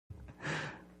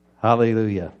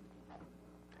Hallelujah.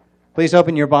 Please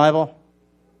open your Bible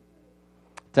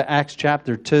to Acts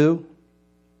chapter 2.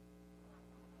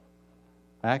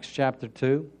 Acts chapter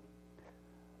 2.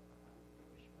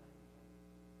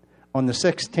 On the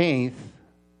 16th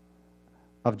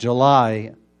of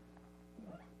July,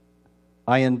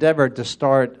 I endeavored to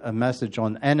start a message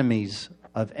on enemies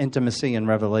of intimacy and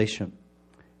revelation.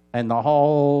 And the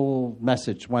whole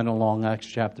message went along Acts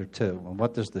chapter 2. And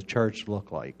what does the church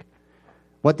look like?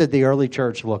 What did the early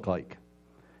church look like?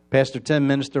 Pastor Tim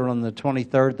ministered on the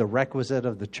 23rd, the requisite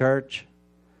of the church.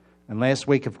 And last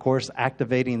week, of course,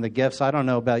 activating the gifts. I don't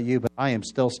know about you, but I am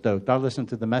still stoked. I listened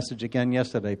to the message again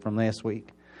yesterday from last week.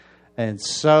 And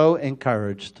so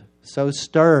encouraged, so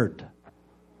stirred.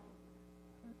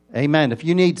 Amen. If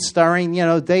you need stirring,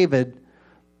 David,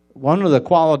 one of the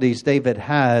qualities David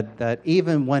had that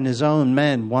even when his own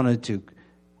men wanted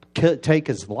to take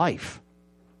his life,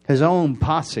 his own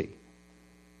posse,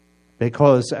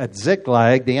 because at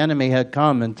Ziklag, the enemy had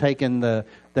come and taken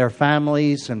their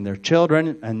families and their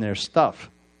children and their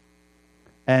stuff.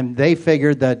 And they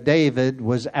figured that David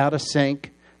was out of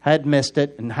sync, had missed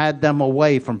it, and had them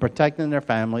away from protecting their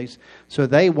families. So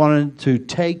they wanted to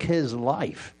take his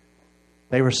life.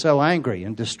 They were so angry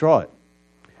and distraught.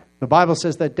 The Bible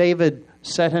says that David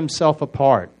set himself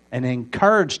apart and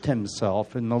encouraged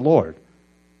himself in the Lord.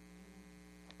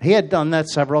 He had done that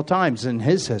several times in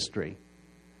his history.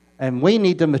 And we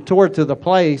need to mature to the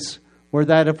place where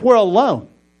that if we're alone,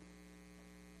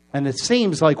 and it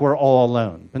seems like we're all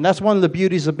alone, and that's one of the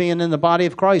beauties of being in the body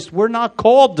of Christ, we're not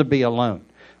called to be alone.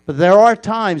 But there are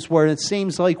times where it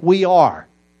seems like we are.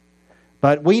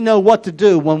 But we know what to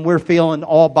do when we're feeling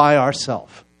all by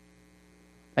ourselves.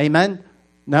 Amen?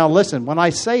 Now listen, when I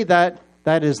say that,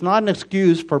 that is not an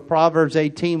excuse for Proverbs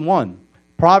 18:1.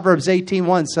 Proverbs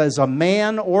 18:1 says, a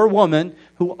man or woman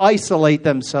who isolate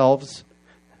themselves,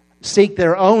 seek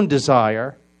their own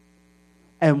desire,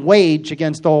 and wage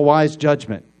against all wise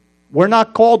judgment. We're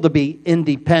not called to be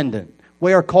independent.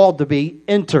 We are called to be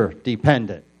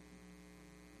interdependent.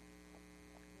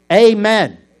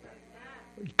 Amen.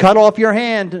 Cut off your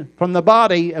hand from the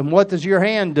body, and what does your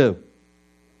hand do?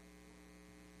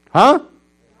 Huh?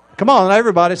 Come on,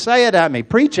 everybody, say it at me.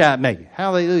 Preach at me.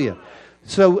 Hallelujah.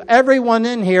 So everyone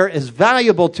in here is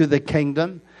valuable to the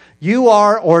kingdom. You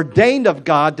are ordained of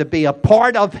God to be a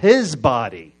part of His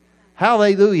body.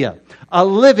 Hallelujah. A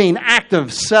living,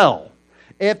 active cell.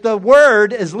 If the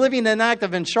Word is living and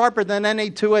active and sharper than any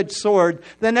two-edged sword,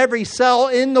 then every cell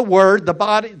in the Word, the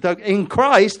body in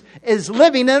Christ, is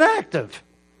living and active.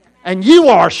 And you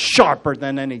are sharper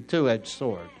than any two-edged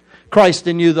sword. Christ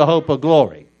in you, the hope of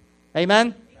glory.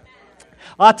 Amen?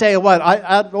 I'll tell you what,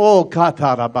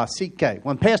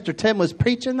 when Pastor Tim was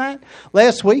preaching that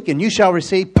last week, and you shall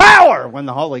receive power when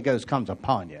the Holy Ghost comes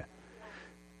upon you.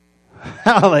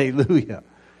 Hallelujah.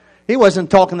 He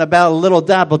wasn't talking about a little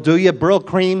dabble-do-ya, Brill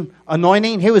cream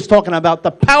anointing. He was talking about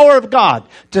the power of God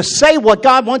to say what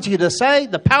God wants you to say,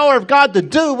 the power of God to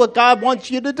do what God wants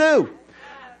you to do.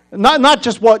 Not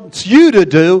just wants you to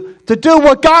do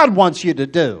what God wants you to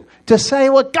do, to say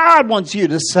what God wants you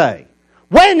to say,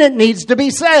 when it needs to be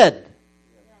said.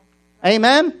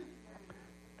 Amen?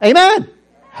 Amen.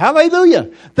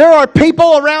 Hallelujah. There are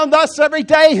people around us every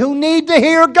day who need to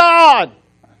hear God.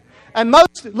 And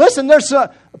there's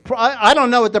I don't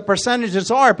know what the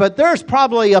percentages are, but there's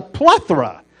probably a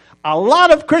plethora, a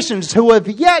lot of Christians who have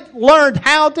yet learned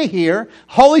how to hear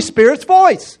Holy Spirit's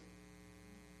voice.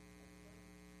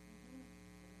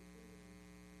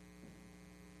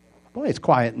 Boy, it's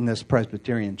quiet in this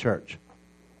Presbyterian church.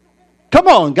 Come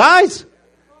on, guys.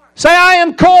 Say, I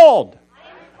am called.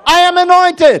 I am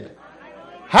anointed.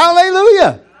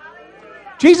 Hallelujah.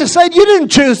 Jesus said, you didn't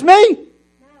choose me.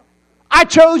 I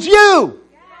chose you.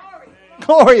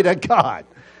 Glory to God.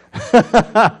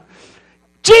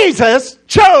 Jesus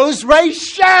chose Ray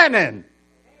Shannon.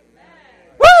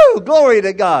 Woo! Glory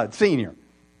to God. Senior.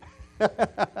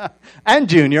 And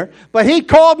junior. But he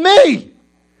called me.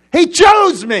 He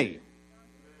chose me.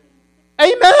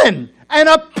 Amen. And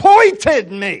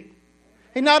appointed me.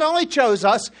 He not only chose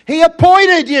us, He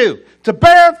appointed you to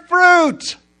bear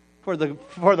fruit for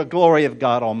the glory of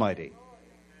God Almighty.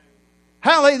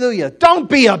 Hallelujah. Don't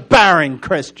be a barren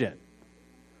Christian.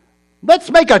 Let's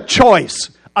make a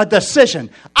choice, a decision.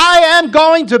 I am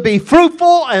going to be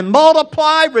fruitful and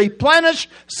multiply, replenish,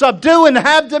 subdue, and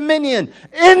have dominion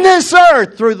in this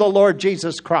earth through the Lord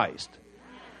Jesus Christ.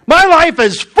 My life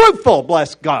is fruitful,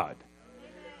 bless God.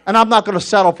 And I'm not going to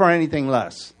settle for anything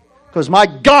less. Because my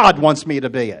God wants me to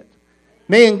be it.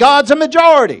 Me and God's a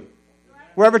majority.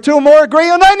 Wherever two or more agree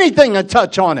on anything and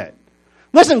touch on it.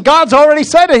 Listen, God's already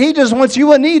said it. He just wants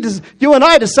you and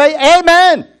I to say amen.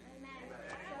 Amen.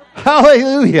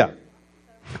 Hallelujah.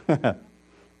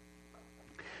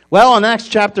 Well, in Acts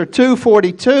chapter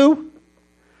 2:42,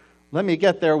 let me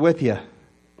get there with you.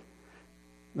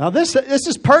 Now, this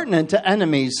is pertinent to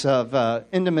enemies of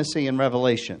intimacy and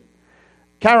revelation.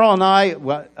 Carol and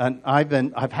I've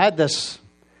been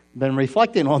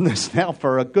reflecting on this now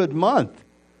for a good month.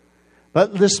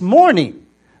 But this morning,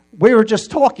 we were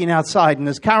just talking outside, and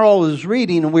as Carol was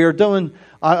reading, and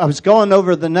I was going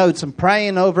over the notes and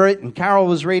praying over it, and Carol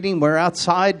was reading. We're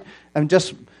outside and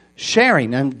just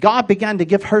sharing, and God began to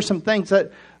give her some things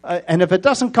that, and if it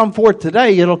doesn't come forth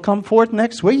today, it'll come forth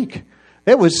next week.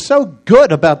 It was so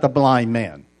good about the blind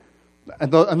man.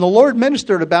 And the Lord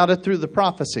ministered about it through the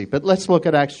prophecy. But let's look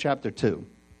at Acts chapter 2.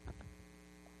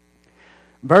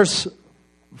 Verse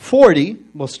 40,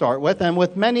 we'll start with. And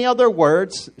with many other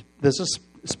words, this is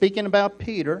speaking about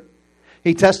Peter,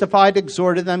 he testified,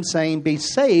 exhorted them, saying, be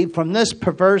saved from this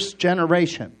perverse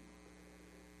generation.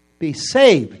 Be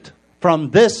saved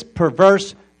from this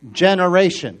perverse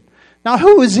generation. Now,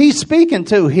 who is he speaking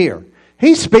to here?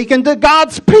 He's speaking to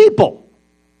God's people.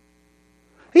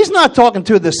 He's not talking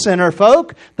to the sinner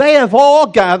folk. They have all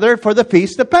gathered for the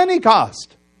Feast of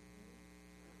Pentecost.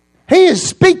 He is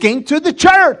speaking to the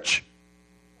church,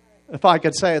 if I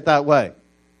could say it that way.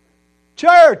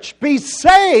 Church, be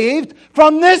saved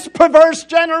from this perverse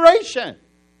generation.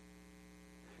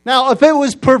 Now, if it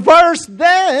was perverse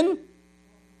then,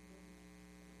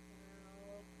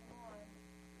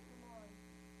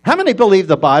 how many believe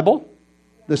the Bible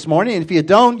this morning? And if you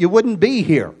don't, you wouldn't be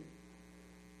here.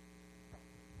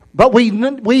 But we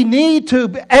need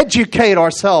to educate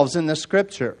ourselves in the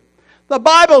Scripture. The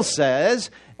Bible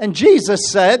says, and Jesus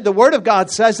said, the Word of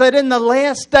God says that in the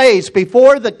last days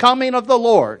before the coming of the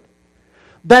Lord,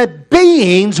 that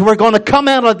beings were going to come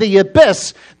out of the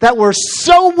abyss that were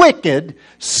so wicked,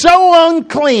 so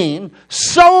unclean,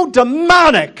 so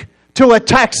demonic to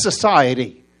attack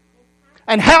society.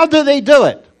 And how do they do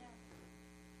it?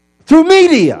 Through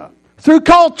media, through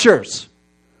cultures,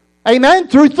 amen,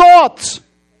 through thoughts.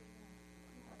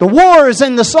 The war is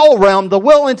in the soul realm, the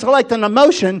will, intellect, and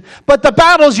emotion, but the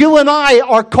battles you and I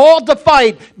are called to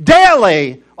fight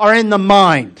daily are in the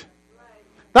mind.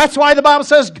 That's why the Bible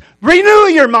says, renew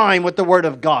your mind with the Word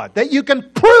of God, that you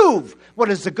can prove what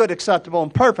is the good, acceptable,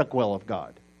 and perfect will of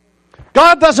God.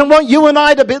 God doesn't want you and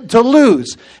I to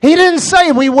lose. He didn't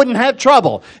say we wouldn't have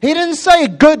trouble. He didn't say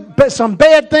some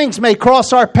bad things may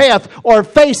cross our path or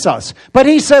face us. But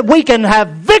He said we can have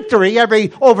victory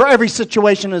over every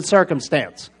situation and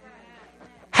circumstance.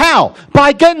 How?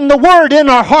 By getting the Word in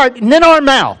our heart and in our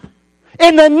mouth.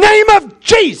 In the name of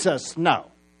Jesus, no.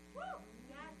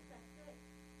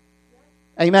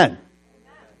 Amen.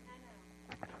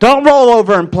 Don't roll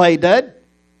over and play dead.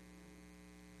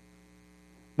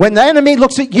 When the enemy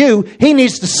looks at you, he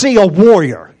needs to see a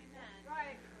warrior.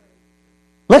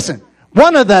 Listen,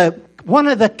 one of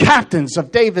the captains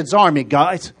of David's army,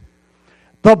 guys,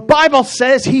 the Bible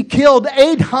says he killed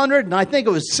 800, and I think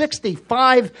it was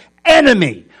 65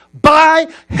 enemy by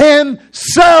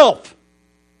himself.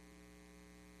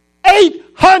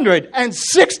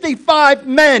 865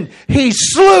 men he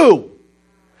slew.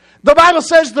 The Bible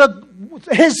says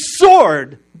his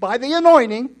sword, by the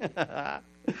anointing,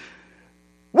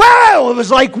 well, it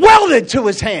was like welded to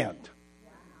his hand.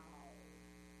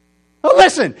 Well,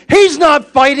 listen, he's not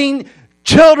fighting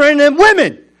children and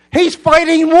women. He's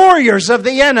fighting warriors of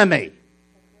the enemy.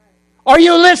 Are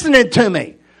you listening to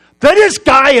me? That this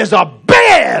guy is a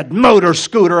bad motor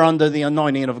scooter under the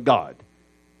anointing of God.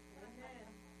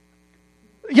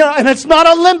 You know, and it's not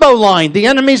a limbo line. The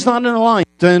enemy's not in a line.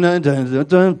 There's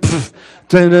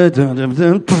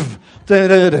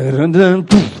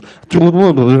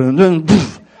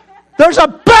a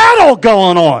battle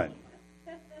going on.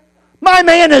 My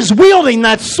man is wielding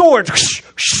that sword.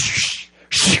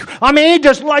 I mean, he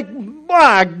just like,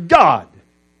 my God.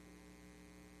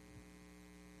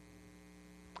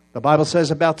 The Bible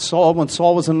says about Saul, when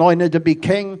Saul was anointed to be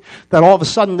king, that all of a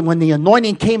sudden when the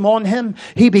anointing came on him,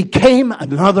 he became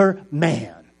another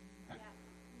man.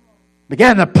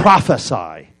 Began to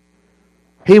prophesy.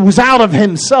 He was out of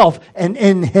himself and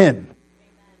in him.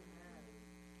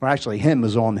 Or actually, him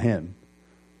was on him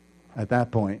at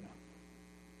that point.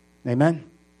 Amen?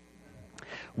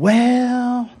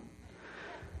 Well,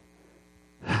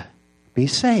 be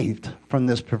saved from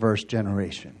this perverse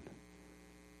generation.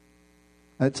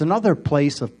 It's another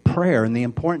place of prayer and the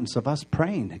importance of us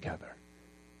praying together.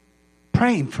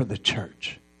 Praying for the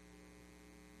church.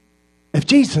 If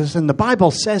Jesus and the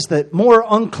Bible says that more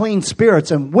unclean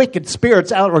spirits and wicked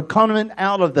spirits are coming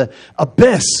out of the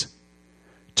abyss,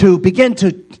 to begin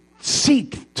to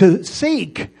seek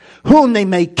whom they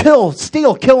may kill,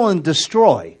 steal, kill, and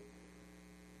destroy.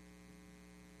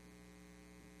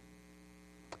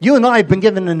 You and I have been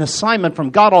given an assignment from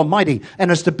God Almighty,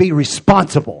 and it's to be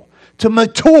responsible, to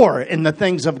mature in the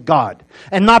things of God,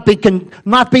 and not be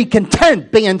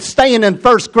content staying in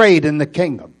first grade in the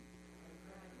kingdom.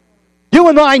 You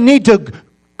and I need to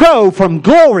go from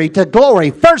glory to glory,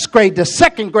 first grade to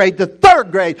second grade to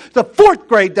third grade to fourth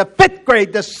grade to fifth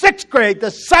grade to sixth grade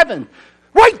to seventh,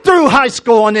 right through high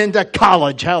school and into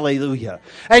college. Hallelujah.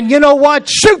 And you know what?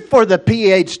 Shoot for the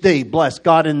PhD, bless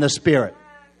God in the Spirit.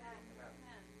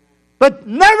 But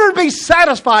never be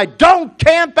satisfied. Don't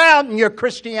camp out in your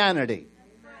Christianity.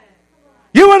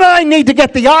 You and I need to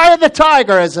get the eye of the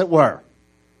tiger, as it were.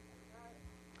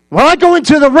 When I go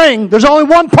into the ring, there's only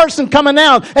one person coming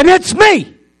out, and it's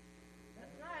me.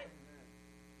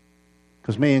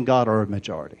 Because me and God are a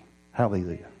majority.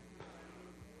 Hallelujah.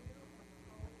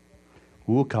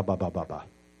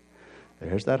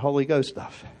 There's that Holy Ghost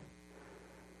stuff.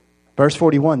 Verse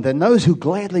 41, then those who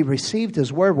gladly received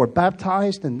his word were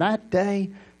baptized, and that day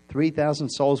 3,000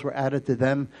 souls were added to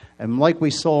them. And like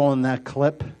we saw in that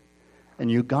clip in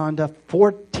Uganda,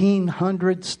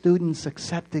 1,400 students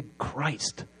accepted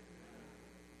Christ,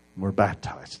 were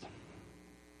baptized.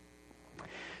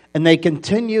 And they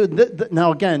continued.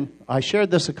 Now again, I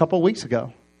shared this a couple of weeks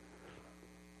ago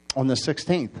on the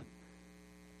 16th.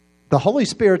 The Holy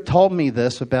Spirit told me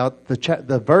this about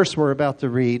the verse we're about to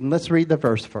read. And let's read the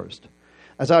verse first.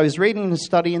 As I was reading and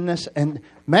studying this, and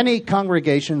many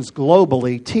congregations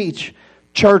globally teach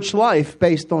church life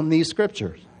based on these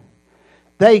scriptures.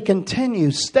 They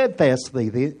continue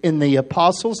steadfastly in the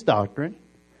apostles' doctrine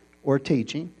or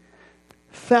teaching,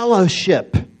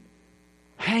 fellowship,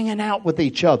 hanging out with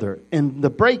each other, in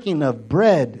the breaking of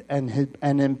bread and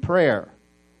in prayer.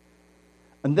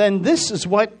 And then this is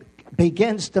what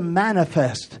begins to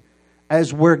manifest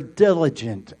as we're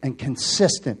diligent and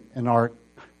consistent in our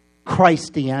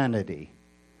Christianity.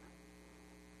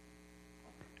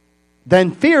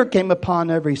 Then fear came upon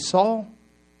every soul,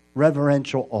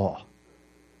 reverential awe.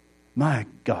 My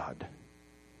God.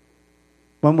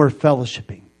 When we're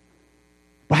fellowshipping.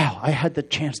 Wow, I had the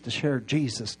chance to share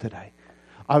Jesus today.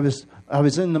 I was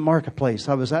in the marketplace.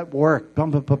 I was at work.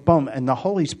 Boom, boom, boom, boom. And the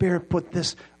Holy Spirit put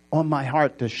this on my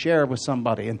heart to share with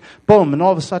somebody. And boom, and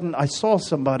all of a sudden I saw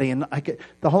somebody, and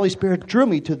the Holy Spirit drew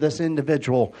me to this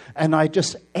individual, and I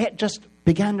just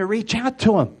began to reach out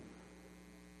to him.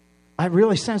 I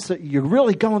really sense that you're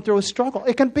really going through a struggle.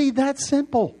 It can be that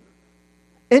simple.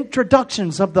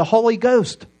 Introductions of the Holy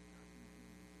Ghost.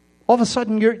 All of a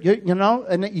sudden,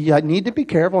 and you need to be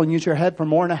careful and use your head for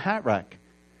more than a hat rack.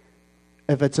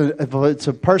 If it's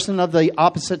a person of the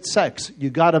opposite sex, you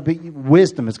got to be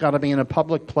wisdom. It's got to be in a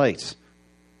public place.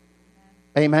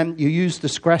 Amen. You use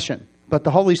discretion, but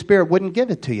the Holy Spirit wouldn't give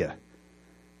it to you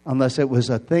unless it was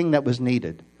a thing that was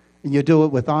needed. And you do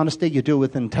it with honesty. You do it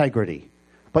with integrity,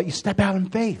 but you step out in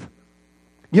faith.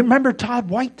 You remember Todd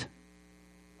White?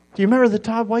 Do you remember the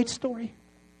Todd White story?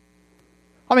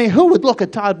 I mean, who would look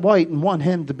at Todd White and want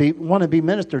to be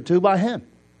ministered to by him?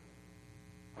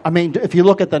 I mean, if you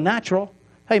look at the natural,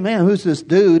 hey man, who's this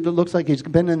dude that looks like he's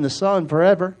been in the sun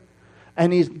forever,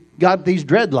 and he's got these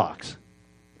dreadlocks?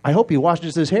 I hope he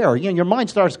washes his hair. Your mind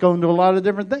starts going to a lot of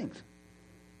different things.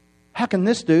 How can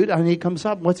this dude, and he comes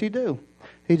up, what's he do?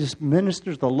 He just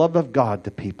ministers the love of God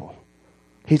to people.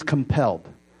 He's compelled.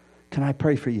 Can I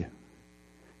pray for you?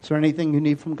 Is there anything you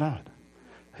need from God?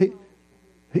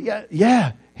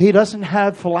 He doesn't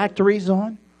have phylacteries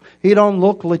on. He don't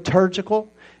look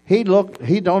liturgical. He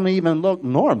don't even look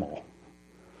normal.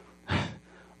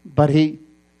 But he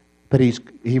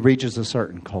reaches a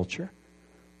certain culture.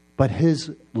 But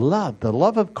his love, the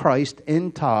love of Christ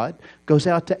in Todd, goes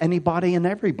out to anybody and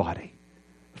everybody.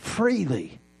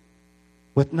 Freely.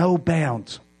 With no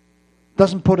bounds.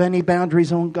 Doesn't put any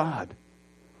boundaries on God.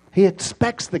 He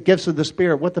expects the gifts of the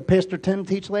Spirit. What did Pastor Tim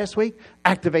teach last week?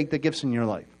 Activate the gifts in your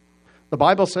life. The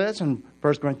Bible says in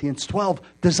 1 Corinthians 12,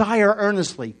 desire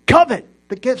earnestly, covet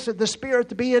the gifts of the Spirit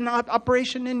to be in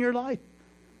operation in your life.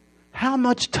 How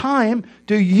much time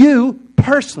do you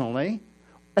personally,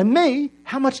 and me,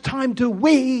 how much time do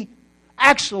we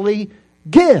actually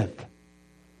give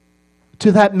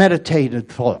to that meditated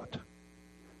thought,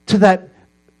 to that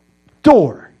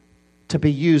door to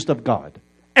be used of God?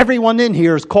 Everyone in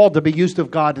here is called to be used of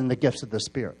God in the gifts of the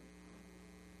Spirit.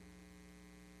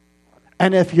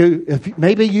 And if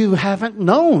maybe you haven't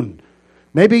known,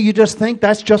 maybe you just think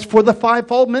that's just for the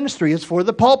fivefold ministry. It's for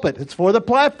the pulpit. It's for the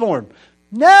platform.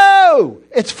 No,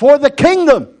 it's for the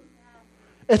kingdom.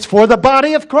 It's for the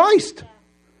body of Christ.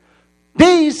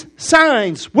 These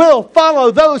signs will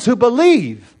follow those who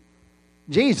believe,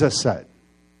 Jesus said.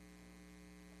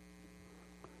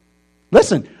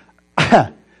 Listen,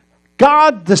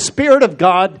 God, the Spirit of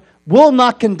God, will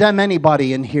not condemn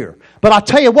anybody in here. But I'll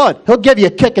tell you what, He'll give you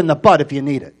a kick in the butt if you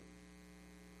need it.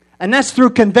 And that's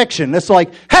through conviction. It's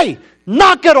like, hey,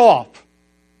 knock it off.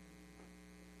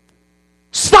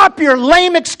 Stop your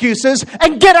lame excuses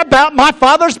and get about my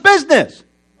Father's business.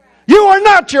 You are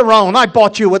not your own. I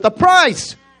bought you with a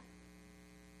price.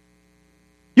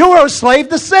 You were a slave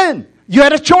to sin. You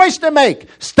had a choice to make.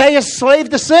 Stay a slave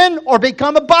to sin or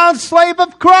become a bond slave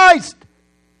of Christ.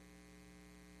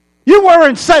 You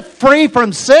weren't set free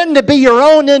from sin to be your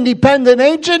own independent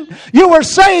agent. You were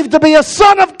saved to be a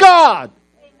son of God.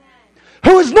 Amen.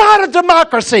 Who is not a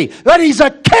democracy, but He's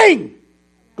a king.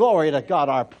 Glory to God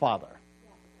our Father.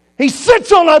 He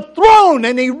sits on a throne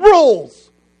and He rules.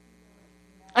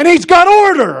 And He's got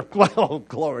order. Oh,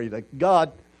 glory to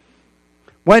God.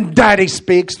 When Daddy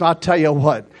speaks, I'll tell you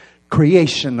what,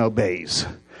 creation obeys.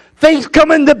 Things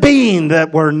come into being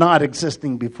that were not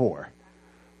existing before.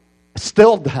 It's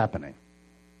still happening.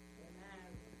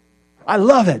 I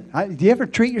love it. Do you ever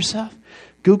treat yourself?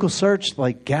 Google search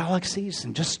like galaxies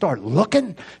and just start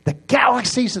looking. The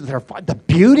galaxies, the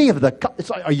beauty of the... It's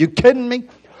like, are you kidding me?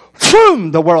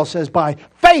 Boom, the world says, by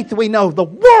faith we know the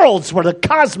worlds were the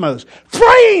cosmos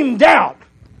framed out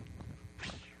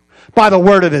by the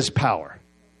word of His power.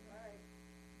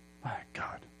 My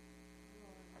God.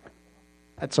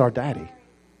 That's our daddy.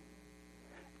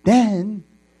 Then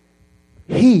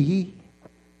He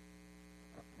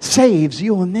saves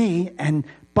you and me, and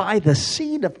by the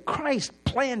seed of Christ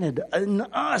planted in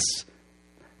us,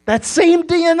 that same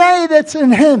DNA that's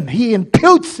in Him, He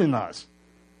imputes in us.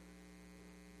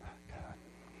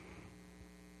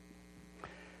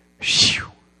 Whew.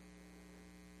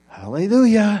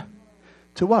 Hallelujah.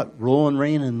 To what? Rule and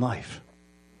reign in life.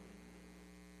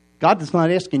 God is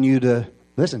not asking you to,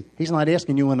 listen, He's not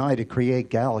asking you and I to create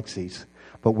galaxies,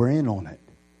 but we're in on it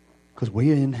because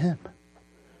we're in Him.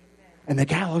 And the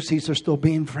galaxies are still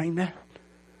being framed out.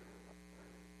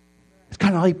 It's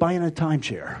kind of like buying a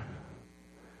timeshare.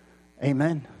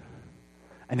 Amen.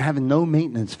 And having no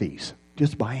maintenance fees.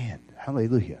 Just buy in.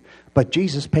 Hallelujah. But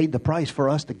Jesus paid the price for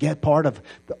us to get part of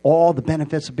all the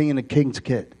benefits of being a king's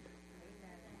kid.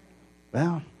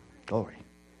 Well, glory.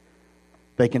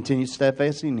 They continued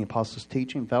steadfastly in the apostles'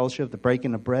 teaching, fellowship, the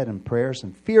breaking of bread, and prayers,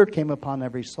 and fear came upon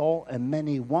every soul, and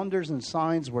many wonders and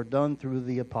signs were done through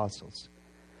the apostles.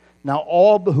 Now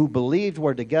all who believed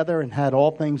were together and had all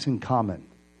things in common.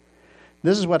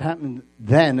 This is what happened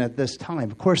then at this time.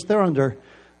 Of course, they're under,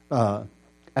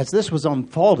 as this was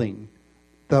unfolding,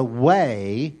 the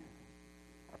way,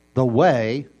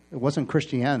 it wasn't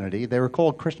Christianity. They were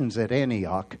called Christians at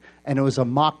Antioch, and it was a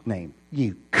mock name.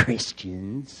 You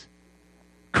Christians,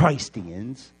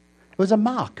 Christians. It was a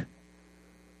mock.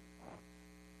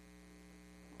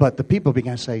 But the people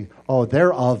began to say, oh,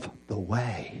 they're of the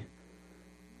way.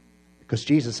 Because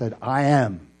Jesus said, I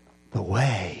am the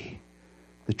way,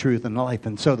 the truth, and the life.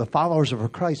 And so the followers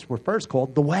of Christ were first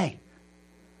called the way.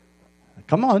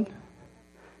 Come on.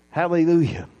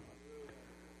 Hallelujah.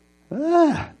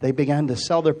 They began to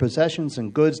sell their possessions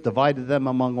and goods, divided them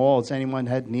among all as anyone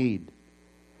had need.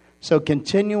 So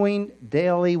continuing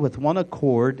daily with one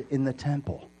accord in the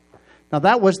temple. Now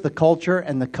that was the culture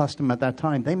and the custom at that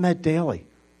time. They met daily.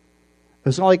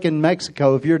 It's like in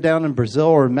Mexico. If you're down in Brazil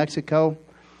or in Mexico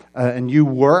and you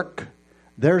work,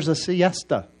 there's a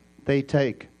siesta they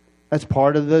take. That's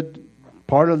part of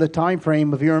the time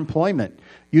frame of your employment.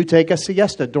 You take a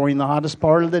siesta during the hottest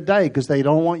part of the day because they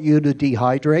don't want you to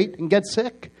dehydrate and get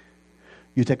sick.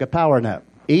 You take a power nap.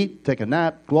 Eat, take a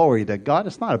nap. Glory to God.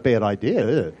 It's not a bad idea,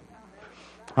 is it?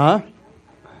 Huh?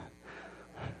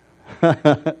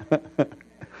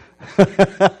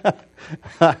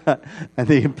 And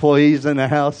the employees in the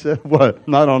house said, what?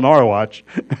 Not on our watch.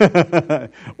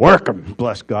 Work them,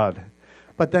 bless God.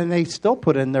 But then they still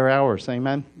put in their hours.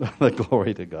 Amen?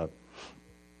 Glory to God.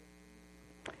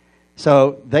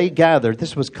 So they gathered.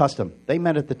 This was custom. They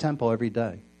met at the temple every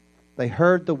day. They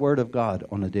heard the word of God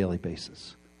on a daily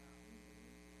basis.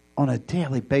 On a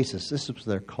daily basis. This was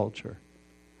their culture.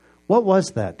 What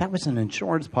was that? That was an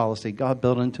insurance policy God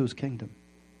built into His kingdom.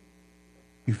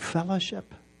 You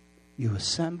fellowship. You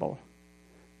assemble.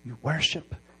 You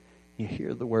worship. You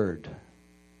hear the word.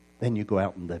 Then you go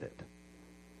out and live it.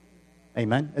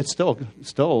 Amen? It's still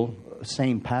the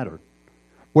same pattern.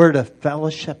 We're to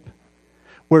fellowship.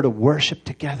 We're to worship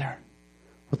together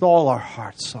with all our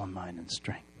heart, soul, mind, and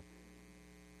strength.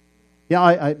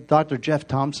 Yeah, Dr. Jeff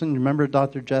Thompson, remember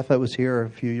Dr. Jeff that was here a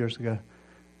few years ago?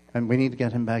 And we need to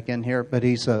get him back in here. But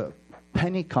he's a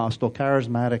Pentecostal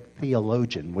charismatic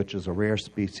theologian, which is a rare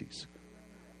species.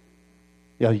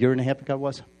 Yeah, a year and a half ago it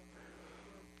was.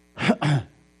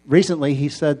 Recently, he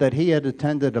said that he had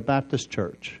attended a Baptist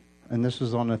church, and this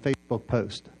was on a Facebook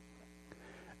post.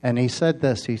 And he said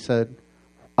this, he said,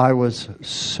 I was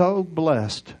so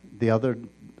blessed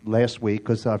last week,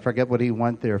 because I forget what he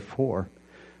went there for,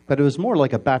 but it was more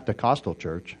like a Baptist-costal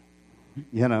church,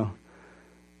 you know.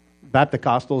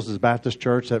 Baptist-costals is a Baptist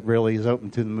church that really is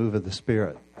open to the move of the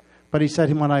Spirit. But he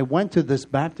said, when I went to this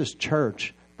Baptist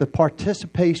church, the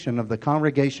participation of the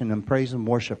congregation in praise and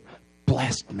worship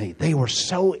blessed me. They were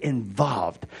so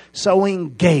involved, so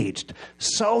engaged,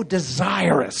 so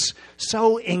desirous,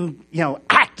 so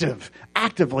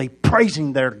actively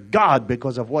praising their God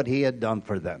because of what he had done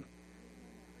for them.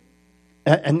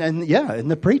 And in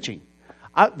the preaching.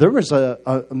 There was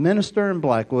a minister in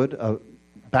Blackwood, a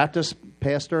Baptist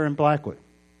pastor in Blackwood.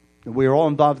 We were all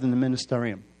involved in the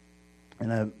ministerium.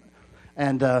 And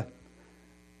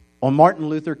on Martin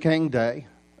Luther King Day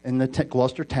in the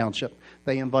Gloucester Township,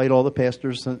 they invite all the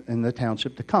pastors in the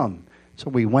township to come.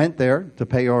 So we went there to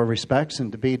pay our respects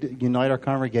and to unite our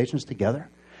congregations together.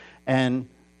 And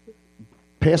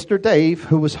Pastor Dave,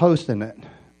 who was hosting it,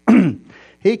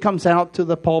 he comes out to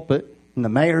the pulpit, and the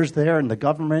mayor's there, and the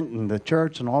government, and the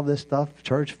church, and all this stuff,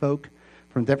 church folk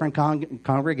from different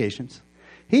congregations.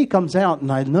 He comes out,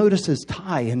 and I notice his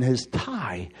tie, and his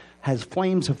tie has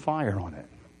flames of fire on it.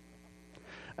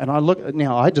 And I look,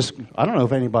 now I don't know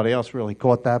if anybody else really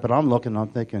caught that, but I'm looking, I'm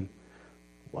thinking,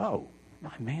 whoa,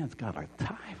 my man's got a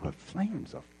tie with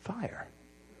flames of fire.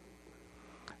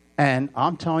 And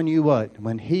I'm telling you what,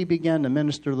 when he began to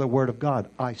minister the word of God,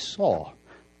 I saw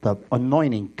the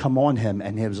anointing come on him,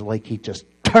 and it was like he just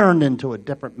turned into a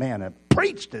different man and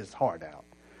preached his heart out.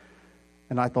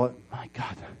 And I thought, my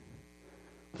God,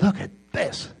 look at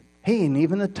this. He ain't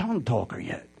even a tongue talker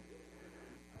yet.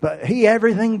 But he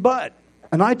everything but.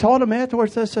 And I taught him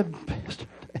afterwards, I said, Pastor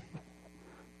Dave,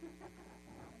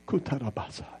 I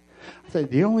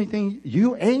said, the only thing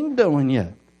you ain't doing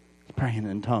yet is praying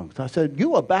in tongues. I said,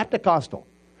 you a Baptist-costal.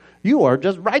 You are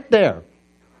just right there.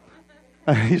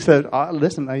 He said,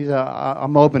 listen,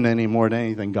 I'm open to any more than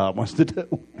anything God wants to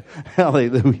do.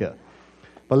 Hallelujah.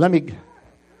 But let me...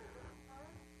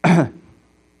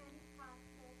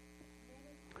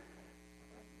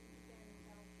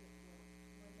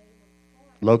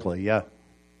 Locally, yeah.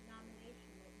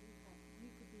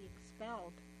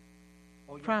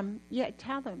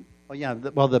 Tell them. Oh, yeah.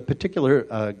 Well, the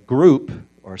particular group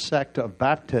or sect of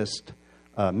Baptist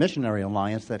Missionary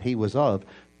Alliance that he was of,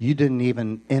 you didn't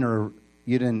even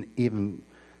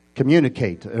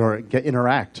communicate or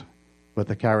interact with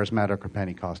the charismatic or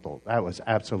Pentecostal. That was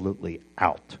absolutely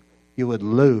out. You would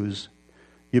lose.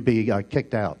 You'd be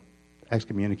kicked out,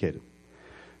 excommunicated.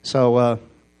 So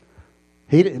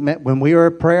when we were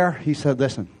at prayer, he said,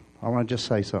 listen, I want to just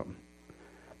say something.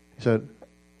 He said,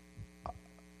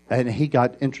 and he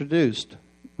got introduced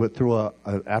through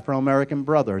an Afro-American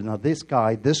brother. Now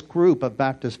this group of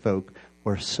Baptist folk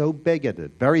were so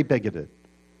bigoted, very bigoted,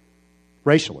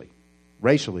 racially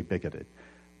bigoted,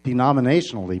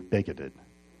 denominationally bigoted.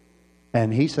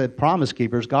 And he said Promise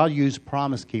Keepers, God used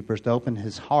Promise Keepers to open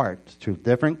his heart to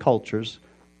different cultures,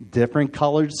 different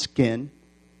colored skin,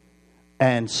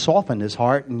 and soften his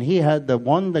heart. And he had the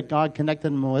one that God connected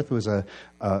him with was an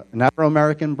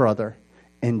Afro-American brother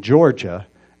in Georgia.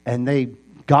 And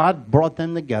God brought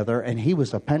them together, and he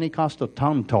was a Pentecostal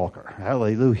tongue talker.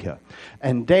 Hallelujah.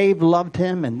 And Dave loved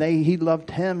him, and he loved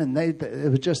him, and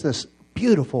it was just this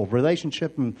beautiful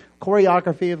relationship and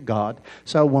choreography of God.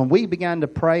 So when we began to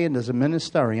pray and as a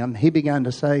ministerium, he began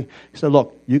to say, he said,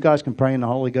 look, you guys can pray in the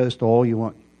Holy Ghost all you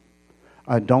want.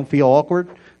 Don't feel awkward.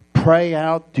 Pray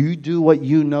out. Do what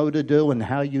you know to do and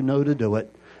how you know to do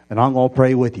it. And I'm going to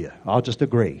pray with you. I'll just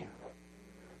agree.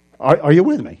 Are you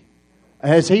with me?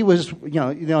 As he was,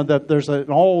 there's an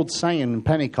old saying in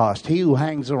Pentecost, he who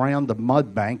hangs around the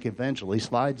mud bank eventually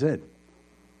slides in.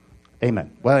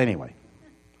 Amen. Well, anyway.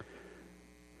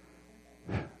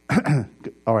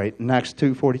 All right, Acts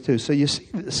 2:42. So you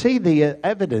see the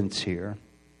evidence here.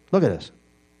 Look at this.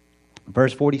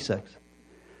 Verse 46.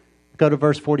 Go to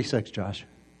verse 46, Josh.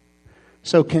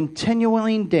 So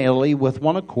continuing daily with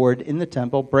one accord in the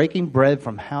temple, breaking bread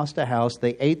from house to house,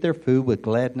 they ate their food with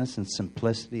gladness and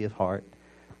simplicity of heart,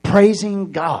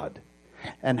 praising God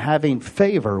and having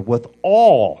favor with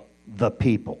all the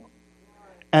people.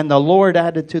 And the Lord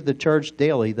added to the church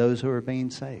daily those who are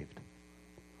being saved.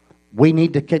 We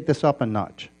need to kick this up a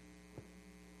notch.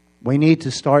 We need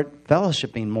to start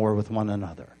fellowshipping more with one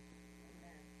another.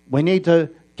 We need to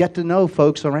get to know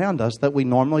folks around us that we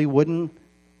normally wouldn't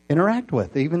interact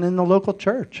with, even in the local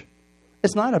church.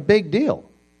 It's not a big deal.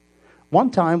 One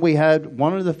time we had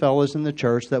one of the fellows in the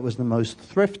church that was the most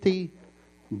thrifty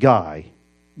guy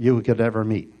you could ever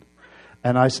meet.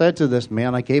 And I said to this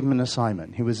man, I gave him an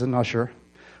assignment. He was an usher.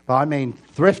 But I mean,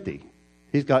 thrifty.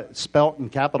 He's got spelt in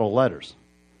capital letters.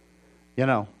 You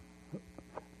know.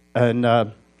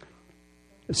 And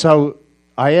so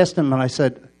I asked him, and I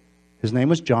said, his name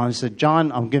was John. I said,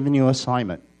 John, I'm giving you an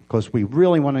assignment because we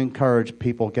really want to encourage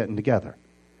people getting together.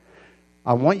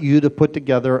 I want you to put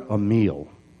together a meal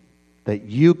that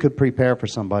you could prepare for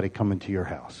somebody coming to your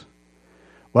house.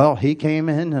 Well, he came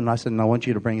in, and I said, no, I want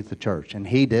you to bring it to church. And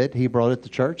he did. He brought it to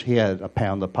church. He had a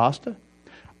pound of pasta,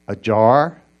 a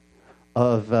jar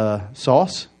of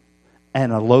sauce,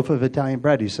 and a loaf of Italian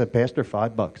bread. He said, Pastor,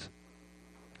 $5.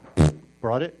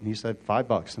 Brought it, and he said,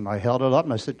 $5. And I held it up,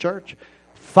 and I said, church,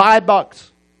 $5.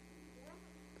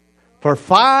 For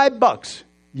 $5,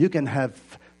 you can have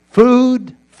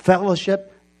food,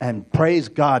 fellowship, and praise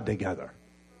God together.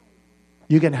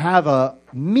 You can have a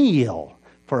meal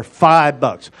for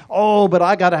 $5. Oh, but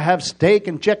I got to have steak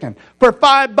and chicken for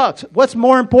 $5. What's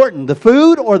more important, the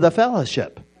food or the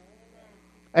fellowship?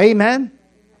 Amen?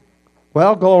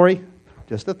 Well, glory.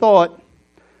 Just a thought.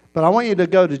 But I want you to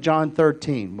go to John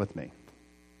 13 with me.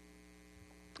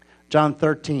 John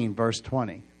 13, verse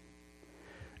 20.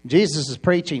 Jesus is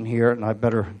preaching here, and I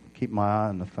better keep my eye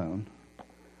on the phone.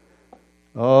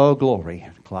 Oh, glory.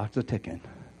 The clock's a ticking.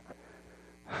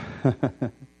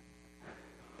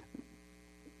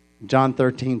 John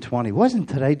 13:20. Wasn't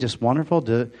today just wonderful?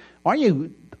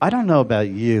 I don't know about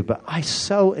you, but I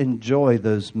so enjoy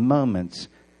those moments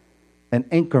and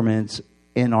increments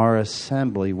in our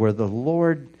assembly where the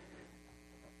Lord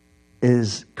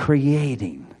is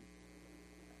creating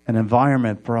an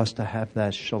environment for us to have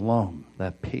that shalom,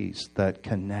 that peace, that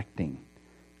connecting,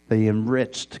 the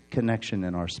enriched connection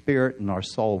in our spirit and our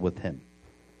soul with Him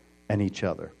and each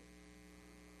other.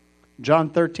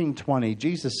 John 13:20,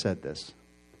 Jesus said this.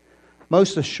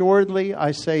 Most assuredly,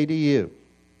 I say to you,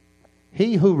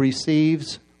 he who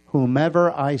receives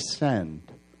whomever I send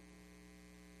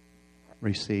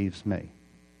receives me.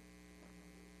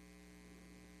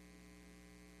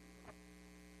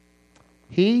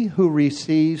 He who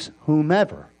receives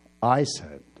whomever I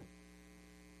send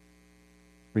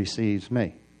receives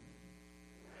me.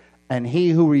 And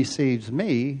he who receives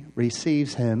me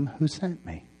receives him who sent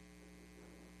me.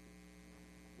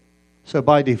 So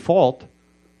by default,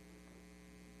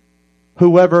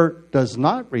 whoever does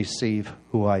not receive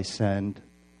who I send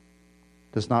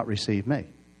does not receive me.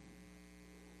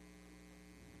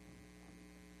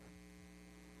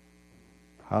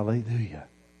 Hallelujah.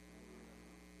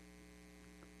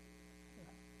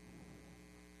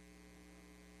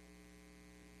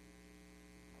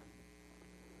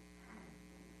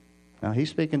 Now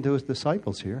he's speaking to his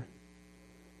disciples here,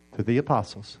 to the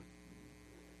apostles.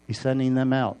 He's sending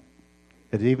them out.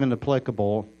 It's even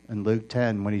applicable in Luke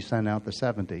 10 when he sent out the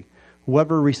 70.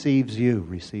 Whoever receives you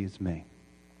receives me.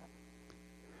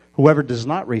 Whoever does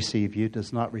not receive you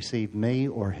does not receive me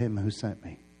or him who sent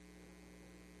me.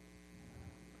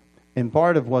 And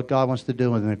part of what God wants to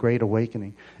do in the Great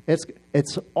Awakening,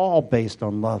 it's all based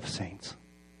on love, saints.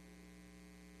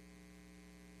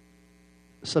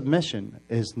 Submission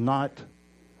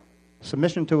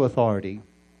to authority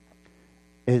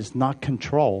is not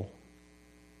control.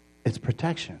 It's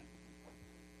protection.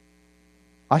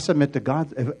 I submit to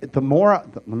God.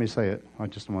 Let me say it. I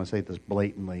just want to say this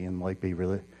blatantly and be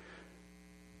really.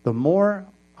 The more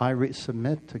I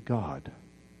submit to God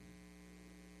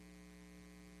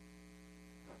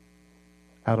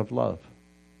out of love,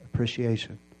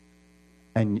 appreciation,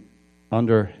 and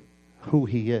under who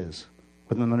He is,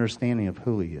 with an understanding of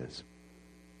who He is.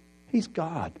 He's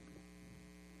God.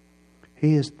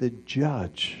 He is the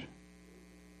judge.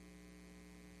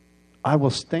 I will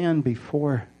stand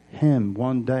before Him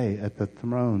one day at the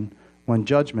throne when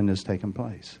judgment has taken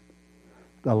place.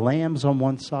 The lamb's on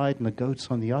one side and the goat's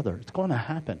on the other. It's going to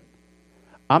happen.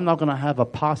 I'm not going to have a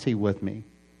posse with me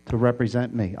to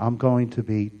represent me. I'm going to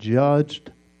be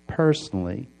judged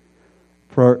personally.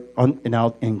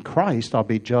 Now, in Christ, I'll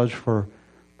be judged for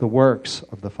the works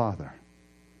of the Father.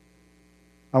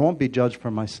 I won't be judged for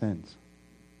my sins.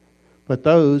 But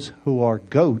those who are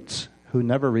goats, who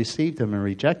never received Him and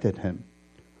rejected Him,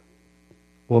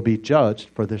 will be judged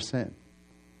for their sin.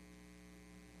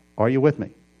 Are you with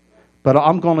me? But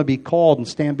I'm going to be called and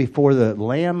stand before the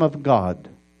Lamb of God,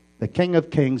 the King of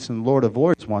Kings and Lord of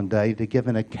Lords one day to give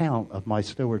an account of my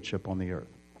stewardship on the earth.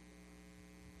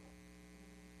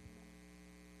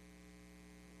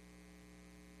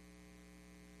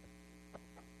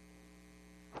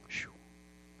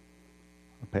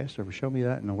 Pastor, show me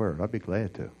that in the Word. I'd be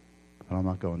glad to. But I'm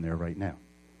not going there right now.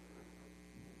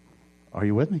 Are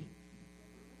you with me?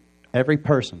 Every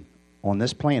person on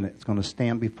this planet is going to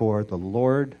stand before the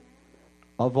Lord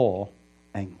of all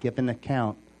and give an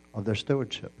account of their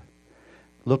stewardship.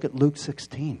 Look at Luke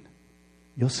 16.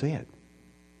 You'll see it.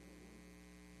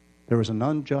 There was an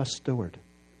unjust steward,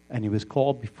 and he was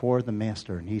called before the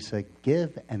master, and he said,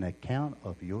 give an account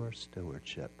of your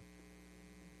stewardship.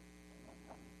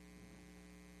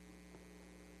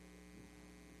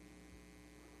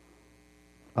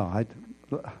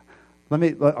 Let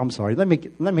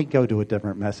me go to a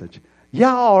different message.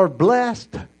 Y'all are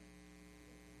blessed.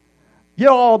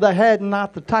 You're all the head and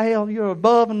not the tail. You're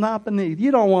above and not beneath.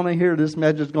 You don't want to hear this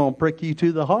message that's going to prick you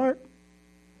to the heart.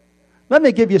 Let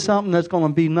me give you something that's going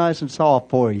to be nice and soft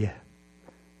for you.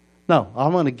 No,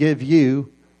 I'm going to give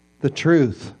you the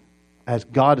truth as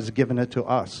God has given it to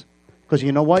us. Because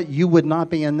you know what? You would not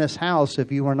be in this house if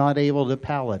you were not able to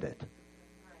palate it.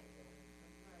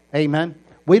 Amen?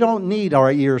 We don't need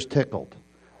our ears tickled.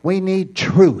 We need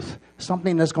truth.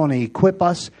 Something that's going to equip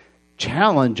us,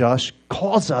 challenge us,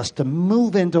 cause us to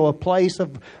move into a place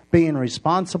of being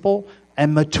responsible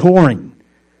and maturing.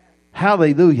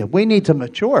 Hallelujah. We need to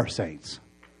mature, saints.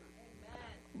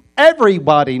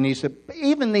 Everybody needs to.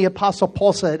 Even the Apostle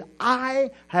Paul said,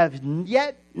 I have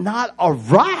yet not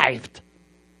arrived.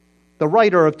 The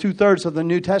writer of 2/3 of the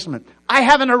New Testament. I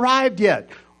haven't arrived yet.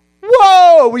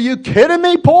 Whoa, were you kidding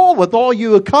me, Paul, with all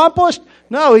you accomplished?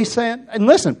 No, he's saying, and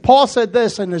listen, Paul said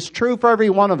this, and it's true for every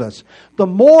one of us. The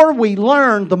more we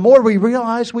learn, the more we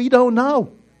realize we don't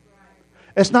know.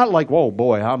 It's not like, whoa,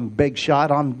 boy, I'm big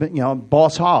shot, I'm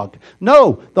boss hog.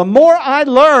 No, the more I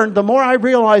learn, the more I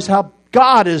realize how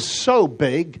God is so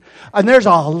big, and there's a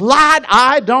lot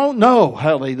I don't know.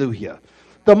 Hallelujah.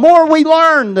 The more we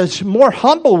learn, the more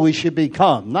humble we should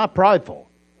become, not prideful.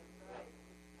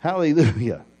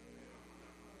 Hallelujah.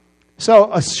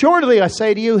 So assuredly I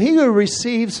say to you,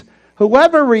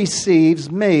 whoever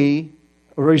receives me,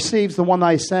 or receives the one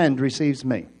I send, receives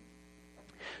me.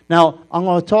 Now, I'm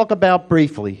going to talk about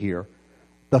briefly here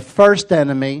the first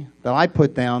enemy that I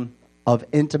put down of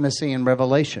intimacy and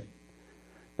revelation.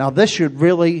 Now, this should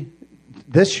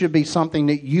be something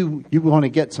that you want to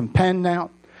get some pen out.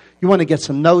 You want to get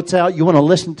some notes out. You want to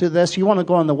listen to this. You want to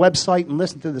go on the website and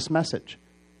listen to this message.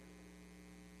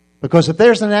 Because if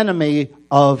there's an enemy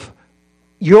of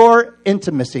your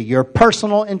intimacy, your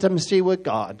personal intimacy with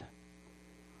God,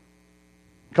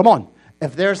 come on.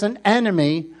 If there's an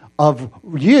enemy of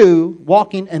you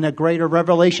walking in a greater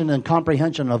revelation and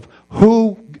comprehension of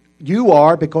who you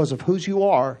are because of whose you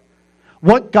are,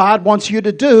 what God wants you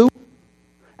to do,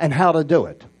 and how to do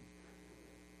it.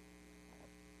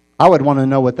 I would want to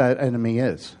know what that enemy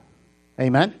is.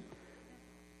 Amen?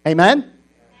 Amen?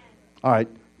 All right.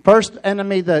 First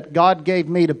enemy that God gave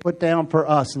me to put down for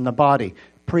us in the body,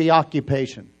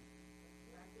 preoccupation.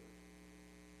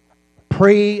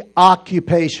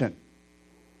 Preoccupation.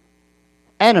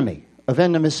 Enemy of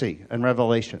intimacy and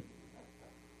revelation.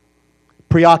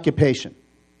 Preoccupation.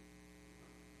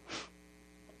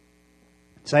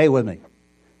 Say it with me.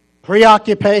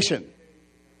 Preoccupation.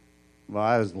 Well,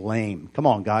 that was lame. Come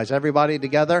on, guys. Everybody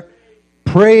together.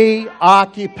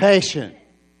 Preoccupation.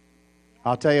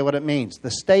 I'll tell you what it means.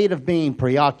 The state of being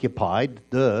preoccupied.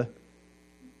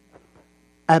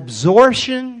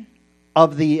 Absorption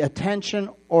of the attention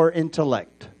or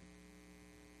intellect.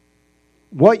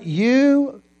 What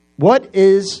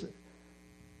is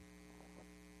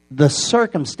the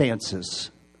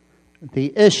circumstances,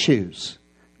 the issues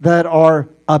that are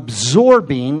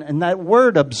absorbing, and that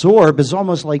word absorb is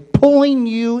almost like pulling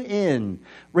you in,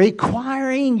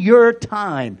 requiring your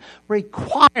time,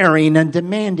 requiring and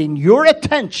demanding your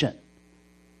attention.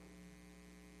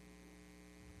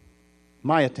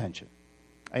 My attention.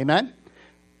 Amen?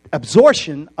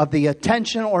 Absorption of the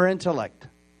attention or intellect.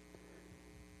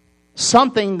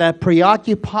 Something that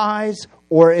preoccupies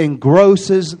or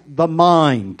engrosses the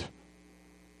mind.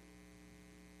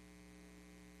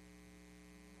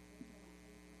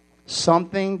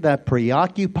 Something that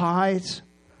preoccupies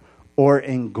or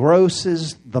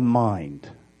engrosses the mind.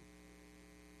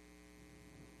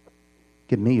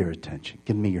 Give me your attention.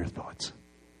 Give me your thoughts.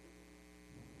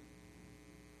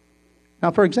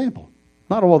 Now, for example,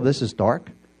 not all of this is dark,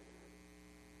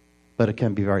 but it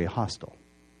can be very hostile.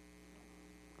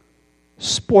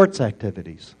 Sports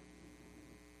activities.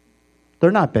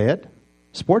 They're not bad.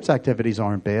 Sports activities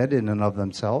aren't bad in and of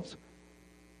themselves.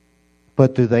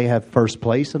 But do they have first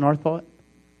place in our thought?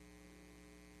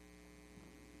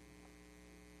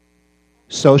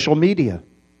 Social media.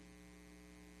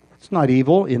 It's not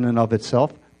evil in and of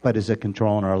itself, but is it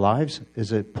controlling our lives?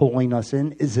 Is it pulling us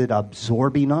in? Is it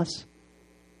absorbing us?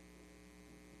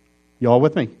 You all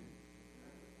with me?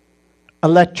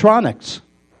 Electronics.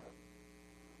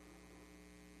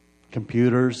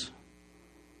 Computers,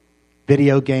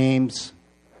 video games.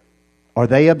 Are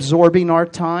they absorbing our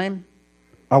time?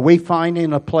 Are we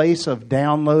finding a place of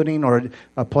downloading or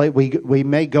a place we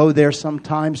may go there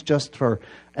sometimes just for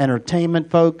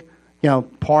entertainment, folk?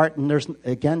 And there's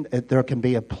again there can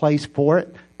be a place for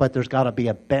it, but there's got to be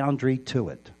a boundary to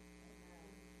it.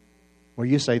 Where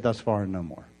you say thus far and no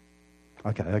more.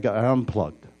 Okay, I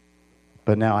unplugged,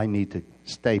 but now I need to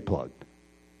stay plugged.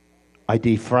 I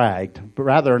defragged, but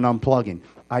rather than unplugging,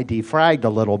 I defragged a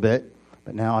little bit,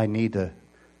 but now I need to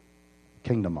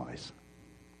kingdomize.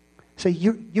 See,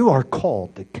 you are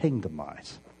called to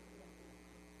kingdomize.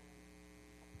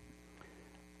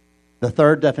 The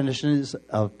third definition is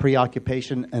of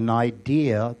preoccupation, an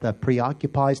idea that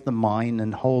preoccupies the mind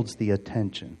and holds the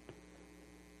attention.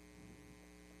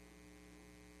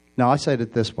 Now, I said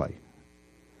it this way.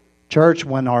 Church,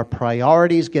 when our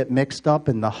priorities get mixed up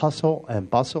in the hustle and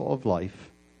bustle of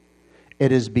life,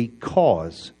 it is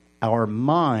because our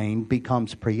mind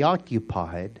becomes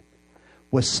preoccupied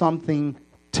with something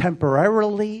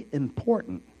temporarily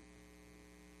important,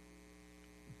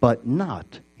 but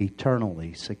not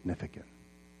eternally significant.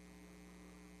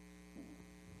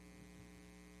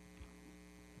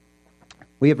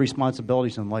 We have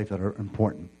responsibilities in life that are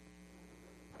important,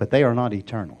 but they are not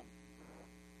eternal.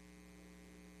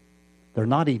 They're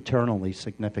not eternally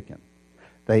significant.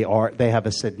 They have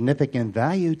a significant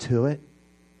value to it,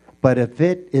 but if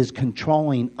it is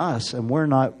controlling us and we're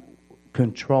not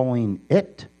controlling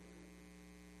it,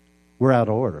 we're out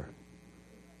of order.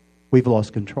 We've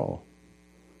lost control.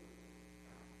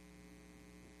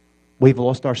 We've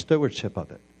lost our stewardship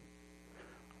of it.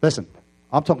 Listen,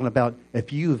 I'm talking about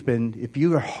if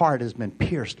your heart has been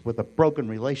pierced with a broken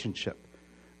relationship,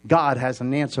 God has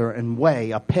an answer and way,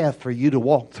 a path for you to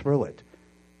walk through it.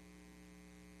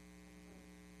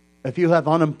 If you have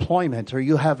unemployment or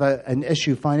you have an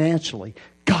issue financially,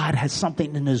 God has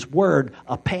something in His Word,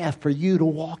 a path for you to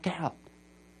walk out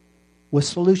with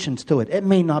solutions to it. It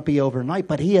may not be overnight,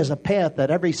 but He has a path that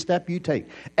every step you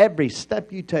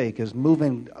take is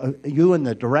moving you in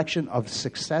the direction of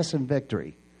success and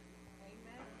victory.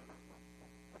 Amen.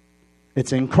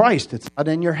 It's in Christ. It's not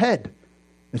in your head.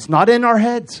 It's not in our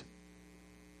heads.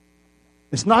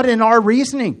 It's not in our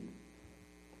reasoning.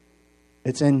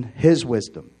 It's in His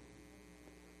wisdom.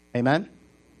 Amen?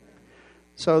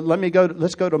 So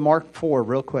let's go to Mark 4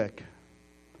 real quick.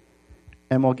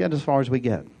 And we'll get as far as we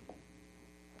get.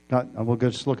 We'll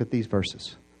just look at these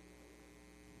verses.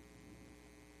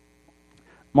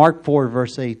 Mark 4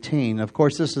 verse 18. Of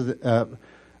course, this is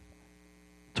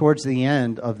towards the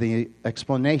end of the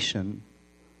explanation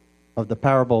of the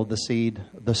parable of the seed,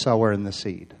 the sower, and the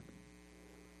seed.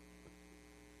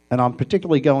 And I'm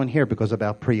particularly going here because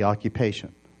about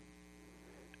preoccupation.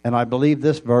 And I believe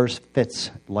this verse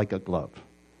fits like a glove.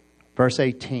 Verse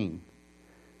 18.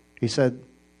 He said,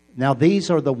 now these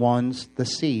are the ones, the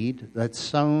seed, that's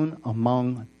sown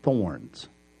among thorns.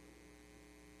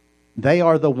 They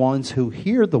are the ones who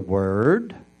hear the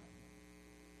word.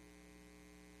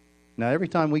 Now every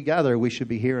time we gather, we should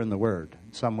be hearing the word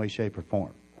in some way, shape, or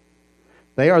form.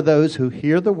 They are those who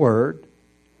hear the word,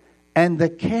 and the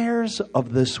cares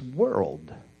of this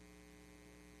world.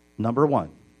 Number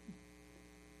one,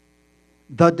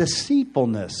 the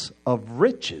deceitfulness of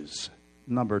riches.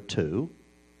 Number two,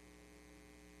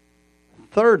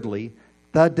 thirdly,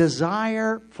 the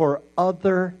desire for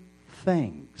other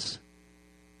things.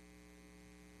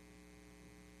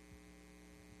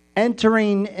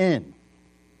 Entering in.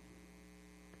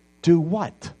 Do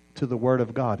what to the Word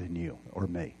of God in you or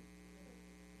me?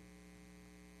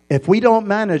 If we don't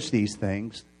manage these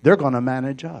things, they're going to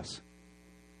manage us.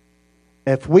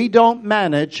 If we don't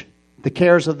manage the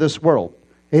cares of this world,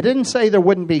 it didn't say there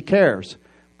wouldn't be cares,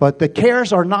 but the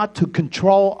cares are not to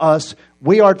control us.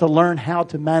 We are to learn how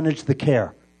to manage the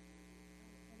care.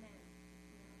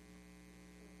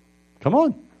 Come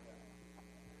on.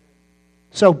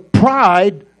 So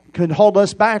pride can hold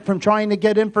us back from trying to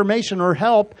get information or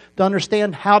help to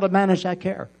understand how to manage that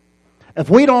care. If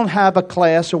we don't have a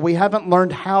class or we haven't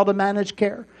learned how to manage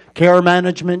care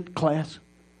management class,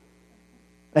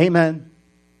 amen.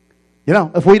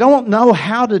 If we don't know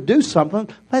how to do something,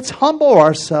 let's humble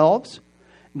ourselves,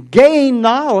 gain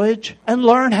knowledge, and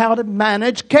learn how to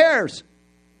manage cares.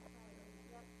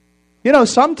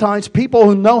 Sometimes people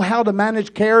who know how to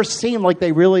manage cares seem like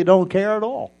they really don't care at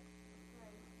all.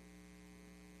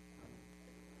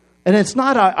 And it's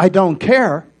not I don't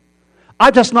care.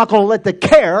 I'm just not going to let the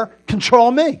care control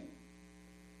me.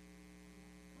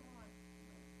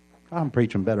 I'm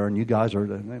preaching better than you guys are.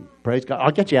 Praise God.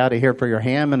 I'll get you out of here for your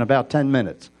ham in about 10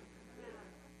 minutes.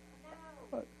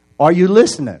 Are you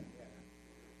listening?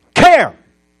 Care.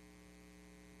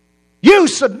 You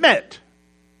submit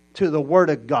to the Word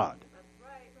of God.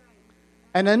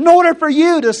 And in order for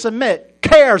you to submit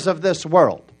cares of this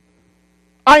world,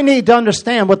 I need to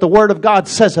understand what the Word of God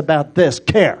says about this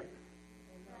care.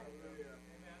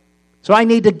 So I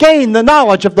need to gain the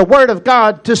knowledge of the Word of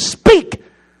God to speak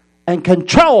and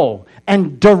control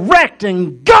and direct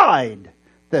and guide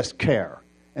this care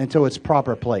into its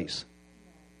proper place.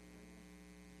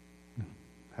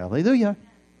 Hallelujah.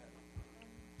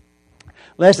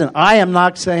 Listen, I am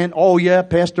not saying, oh yeah,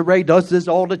 Pastor Ray does this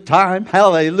all the time.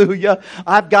 Hallelujah.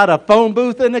 I've got a phone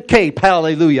booth and a cape.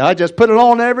 Hallelujah. I just put it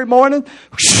on every morning.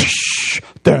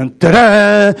 Dun, dun,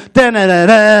 dun, dun, dun, dun,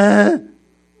 dun.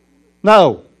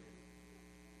 No.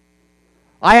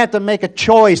 I have to make a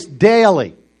choice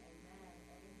daily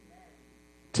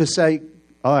to say,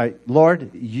 all right,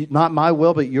 Lord, not my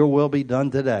will, but your will be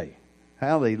done today.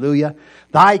 Hallelujah.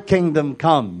 Thy kingdom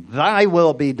come. Thy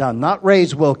will be done. Not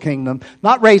Ray's will kingdom.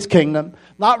 Not Ray's kingdom.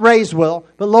 Not Ray's will.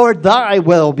 But Lord, thy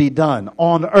will be done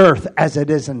on earth as it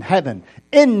is in heaven.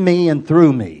 In me and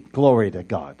through me. Glory to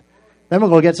God. Then we're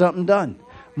going to get something done.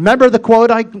 Remember the quote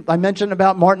I mentioned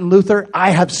about Martin Luther? I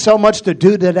have so much to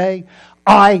do today.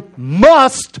 I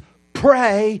must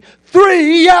pray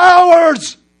 3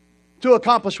 hours to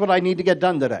accomplish what I need to get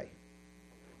done today.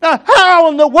 Now, how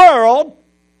in the world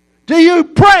do you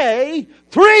pray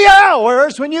 3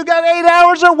 hours when you got 8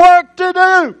 hours of work to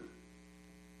do?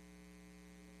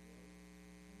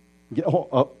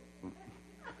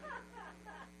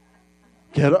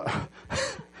 Get up.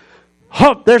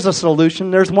 Oh, there's a solution.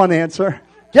 There's one answer.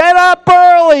 Get up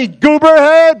early,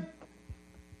 gooberhead.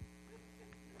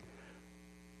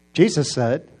 Jesus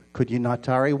said, could you not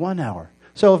tarry 1 hour?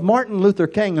 So if Martin Luther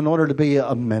King, in order to be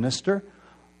a minister,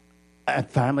 a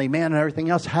family man and everything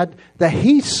else, had that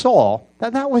he saw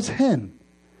that was him.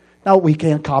 Now, we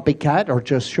can't copycat or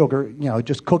just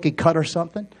just cookie cut or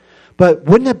something. But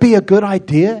wouldn't it be a good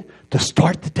idea to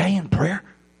start the day in prayer?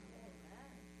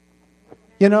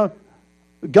 You know,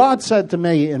 God said to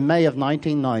me in May of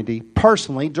 1990,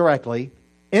 personally, directly,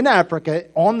 in Africa,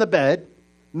 on the bed,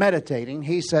 meditating,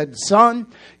 he said, son,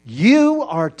 you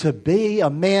are to be a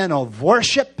man of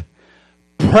worship,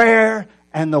 prayer,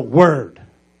 and the word.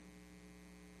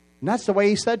 And that's the way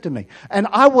he said to me. And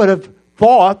I would have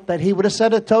thought that he would have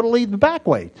said it totally the back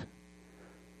way.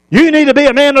 You need to be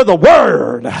a man of the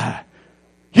word.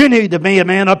 You need to be a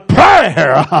man of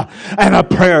prayer and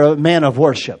a man of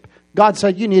worship. God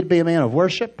said you need to be a man of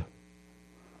worship,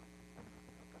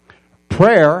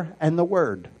 prayer, and the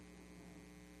word.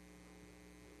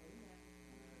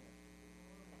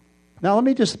 Now let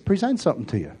me just present something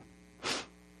to you.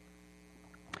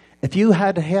 If you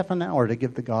had half an hour to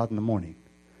give to God in the morning,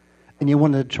 and you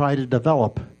wanted to try to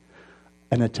develop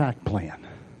an attack plan.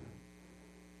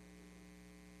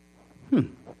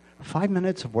 5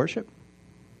 minutes of worship.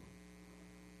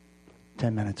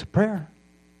 10 minutes of prayer.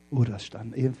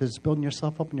 If it's building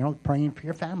yourself up and you're praying for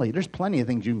your family, there's plenty of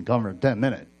things you can cover in 10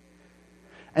 minutes.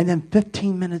 And then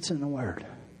 15 minutes in the Word.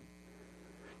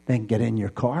 Then get in your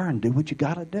car and do what you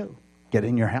got to do. Get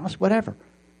in your house, whatever.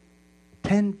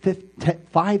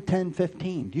 5, 10,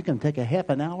 15. You can take a half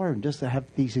an hour and just have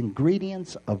these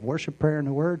ingredients of worship, prayer, and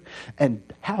the Word. And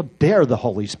how dare the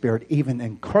Holy Spirit even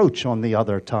encroach on the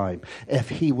other time if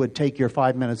He would take your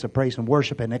 5 minutes of praise and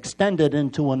worship and extend it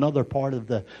into another part of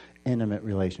the intimate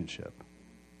relationship.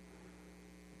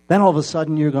 Then all of a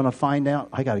sudden you're going to find out,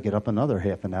 I got to get up another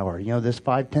half an hour. You know, this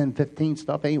 5, 10, 15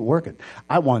 stuff ain't working.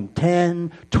 I want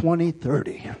 10, 20,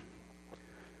 30.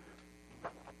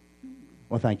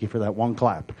 Well, thank you for that one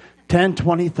clap. 10,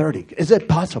 20, 30. Is it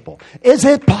possible? Is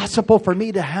it possible for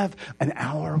me to have an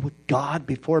hour with God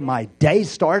before my day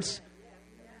starts?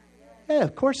 Yeah,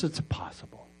 of course it's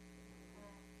possible.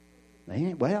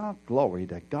 Well, glory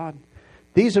to God.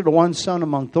 These are the ones sown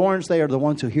among thorns. They are the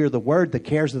ones who hear the word, the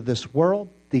cares of this world,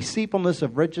 deceitfulness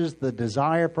of riches, the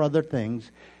desire for other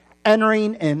things,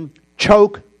 entering and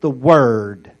choke the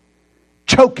word.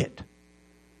 Choke it.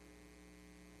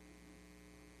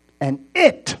 And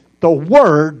the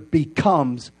word,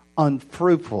 becomes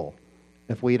unfruitful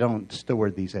if we don't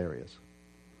steward these areas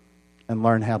and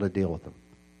learn how to deal with them.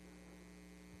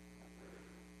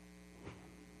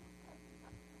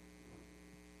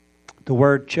 The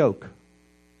word choke.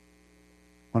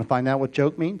 Want to find out what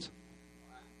choke means?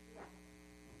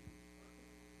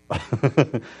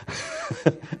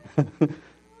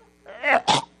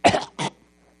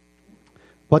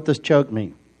 What does choke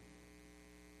mean?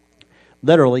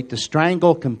 Literally, to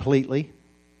strangle completely,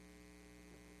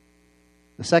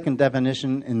 The second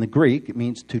definition in the Greek, it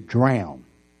means to drown.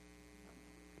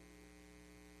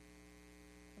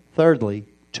 Thirdly,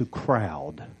 to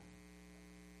crowd.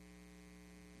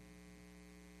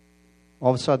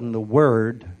 All of a sudden, the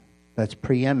word that's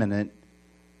preeminent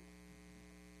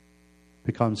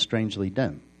becomes strangely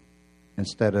dim.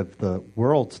 Instead of the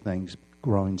world's things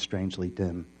growing strangely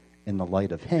dim in the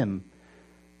light of Him,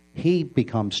 He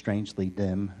becomes strangely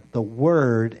dim. The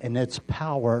word and its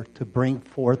power to bring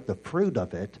forth the fruit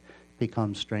of it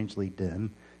becomes strangely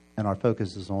dim. And our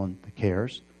focus is on the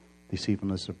cares,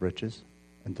 deceitfulness of riches,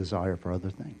 and desire for other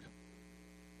things.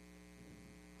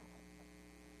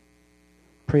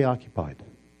 Preoccupied.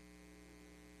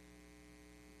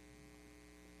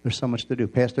 There's so much to do.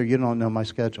 Pastor, you don't know my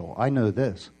schedule. I know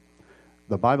this.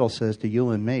 The Bible says to you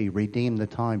and me, redeem the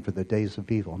time for the days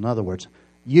of evil. In other words,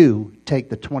 you take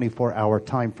the 24-hour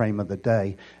time frame of the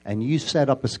day and you set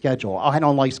up a schedule. Oh, I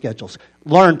don't like schedules.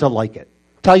 Learn to like it.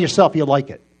 Tell yourself you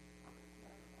like it.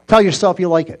 Tell yourself you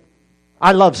like it.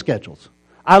 I love schedules.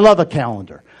 I love a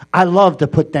calendar. I love to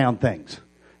put down things.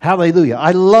 Hallelujah.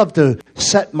 I love to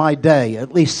set my day,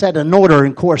 at least set an order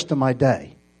and course to my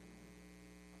day.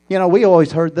 You know, we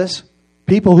always heard this.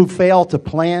 People who fail to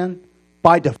plan,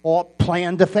 by default,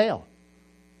 plan to fail.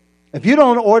 If you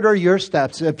don't order your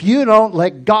steps, if you don't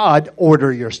let God order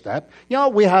your step, you know,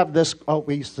 we have this,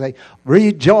 we used to say,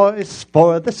 rejoice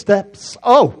for the steps,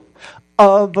 of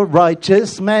a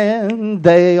righteous man.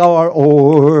 They are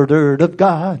ordered of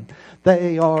God.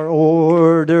 They are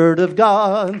ordered of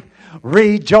God.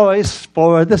 Rejoice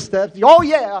for the steps, oh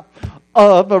yeah,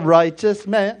 of a righteous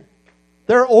man.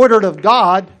 They're ordered of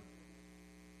God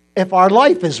if our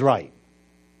life is right.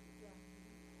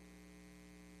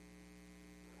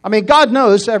 I mean, God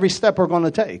knows every step we're going to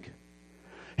take.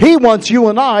 He wants you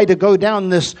and I to go down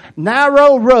this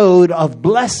narrow road of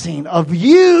blessing,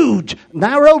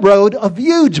 narrow road of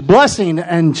huge blessing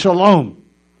and shalom.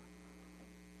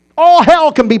 All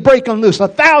hell can be breaking loose.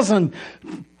 1,000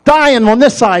 dying on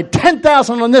this side,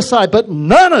 10,000 on this side, but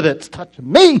none of it's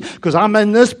touching me because I'm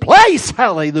in this place.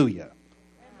 Hallelujah.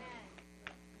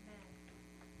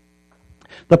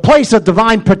 The place of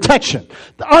divine protection.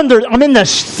 I'm in the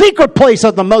secret place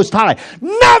of the Most High.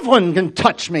 No one can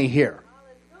touch me here.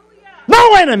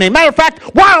 No enemy. Matter of fact,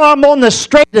 while I'm on the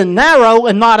straight and narrow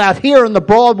and not out here in the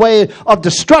broad way of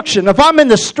destruction, if I'm in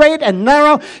the straight and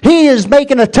narrow, He is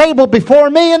making a table before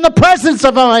me in the presence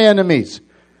of my enemies.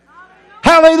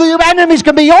 Hallelujah. Enemies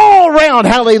can be all around.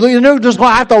 Hallelujah. They're just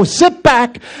going to have to sit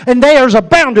back, and there's a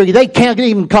boundary. They can't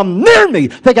even come near me.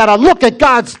 They got to look at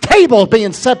God's table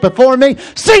being set before me,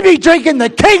 see me drinking the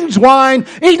king's wine,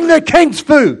 eating the king's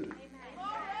food.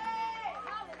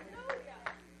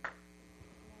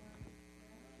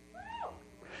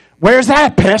 Where's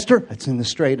that, Pastor? It's in the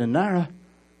straight and narrow.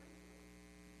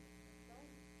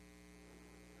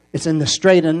 It's in the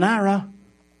straight and narrow.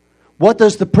 What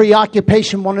does the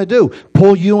preoccupation want to do?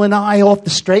 Pull you and I off the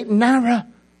straight and narrow.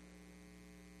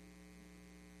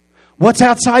 What's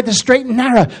outside the straight and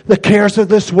narrow? The cares of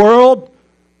this world.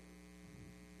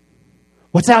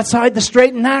 What's outside the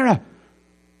straight and narrow?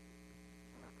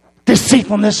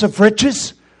 Deceitfulness of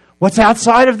riches. What's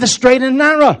outside of the straight and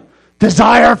narrow?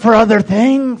 Desire for other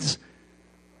things.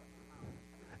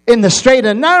 In the straight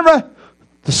and narrow,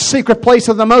 the secret place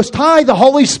of the Most High, the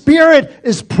Holy Spirit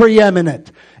is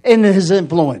preeminent in His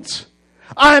influence.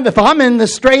 If I'm in the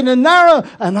straight and narrow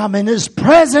and I'm in His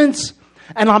presence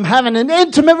and I'm having an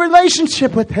intimate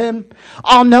relationship with Him,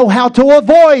 I'll know how to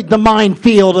avoid the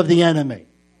minefield of the enemy.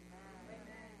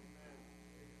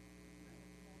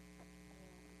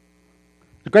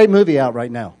 There's a great movie out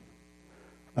right now.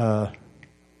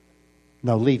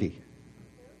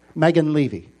 Megan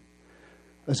Levy.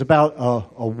 It's about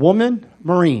a woman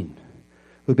Marine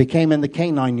who became in the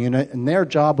K-9 unit, and their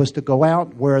job was to go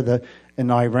out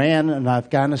in Iran and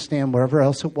Afghanistan, wherever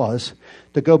else it was,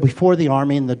 to go before the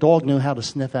army, and the dog knew how to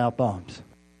sniff out bombs.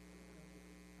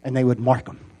 And they would mark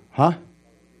them. Huh?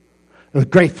 It was a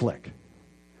great flick.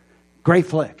 Great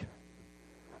flick.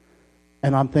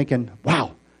 And I'm thinking,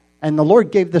 wow. And the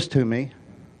Lord gave this to me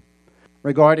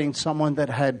regarding someone that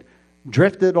had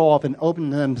drifted off and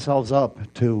opened themselves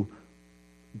up to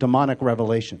demonic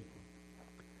revelation.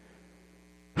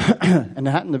 And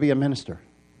it happened to be a minister.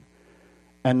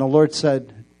 And the Lord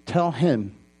said, tell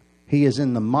him he is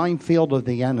in the minefield of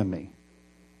the enemy,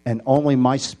 and only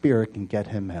my Spirit can get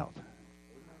him out.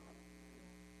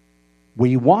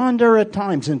 We wander at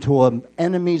times into an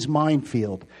enemy's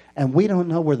minefield, and we don't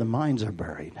know where the mines are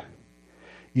buried.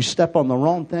 You step on the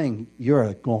wrong thing, you're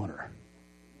a goner.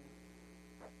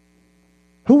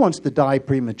 Who wants to die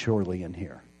prematurely in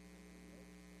here?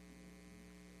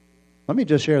 Let me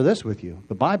just share this with you.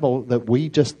 The Bible,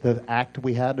 the act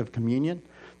we had of communion,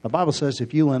 the Bible says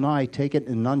if you and I take it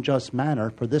in an unjust manner,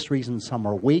 for this reason some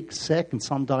are weak, sick, and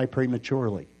some die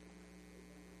prematurely.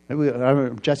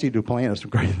 Jesse Duplantis,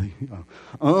 greatly.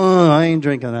 I ain't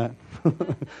drinking that.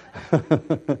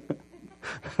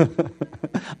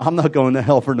 I'm not going to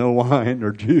hell for no wine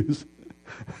or juice.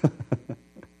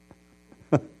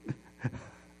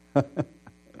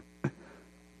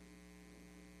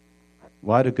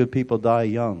 Why do good people die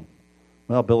young?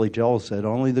 Well, Billy Joel said,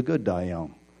 only the good die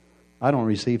young. I don't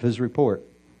receive his report.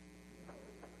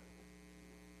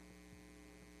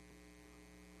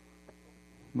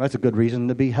 That's a good reason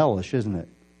to be hellish, isn't it?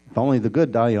 If only the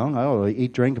good die young, I ought to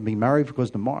eat, drink, and be merry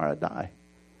because tomorrow I die.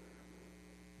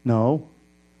 No,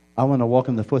 I want to walk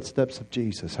in the footsteps of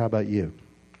Jesus. How about you?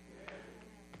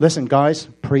 Listen, guys,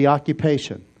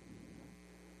 preoccupation.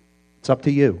 It's up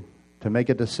to you to make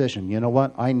a decision. You know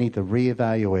what? I need to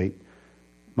reevaluate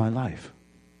my life.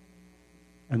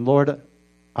 And Lord,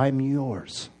 I'm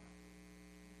yours.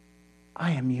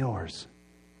 I am yours.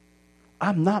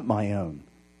 I'm not my own.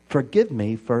 Forgive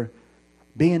me for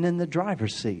being in the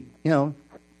driver's seat. You know,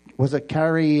 was it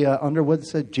Carrie Underwood that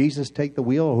said, Jesus, take the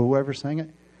wheel, or whoever sang it?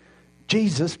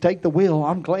 Jesus, take the wheel.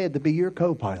 I'm glad to be your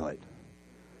co-pilot.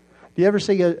 Do you ever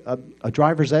see a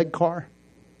driver's ed car?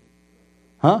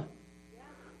 Huh?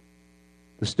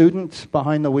 The student's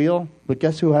behind the wheel, but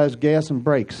guess who has gas and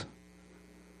brakes?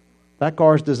 That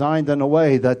car is designed in a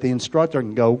way that the instructor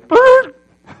can go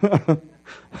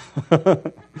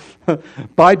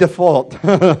by default.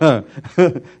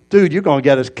 Dude, you're going to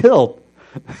get us killed.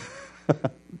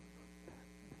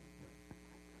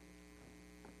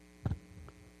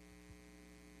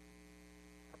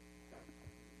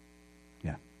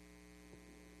 Yeah.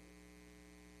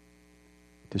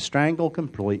 To strangle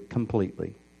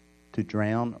completely, to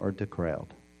drown or to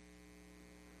crowd.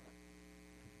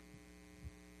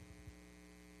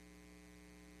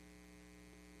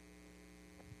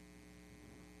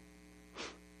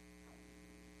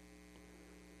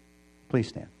 Please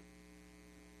stand.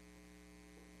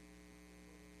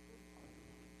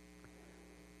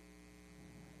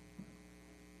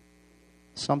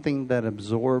 Something that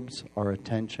absorbs our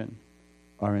attention,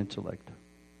 our intellect.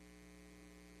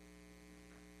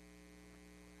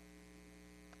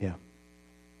 Yeah.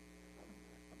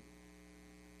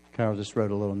 Carol just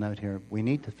wrote a little note here. We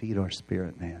need to feed our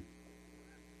spirit, man.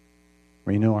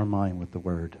 Renew our mind with the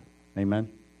Word. Amen?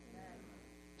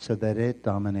 So that it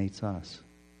dominates us.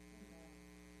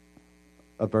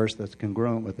 A verse that's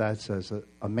congruent with that says,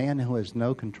 a man who has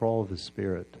no control of his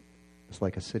spirit is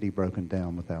like a city broken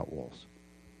down without walls.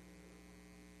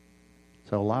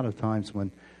 So a lot of times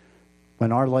when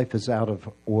our life is out of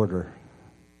order,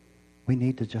 we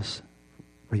need to just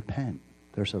repent.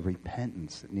 There's a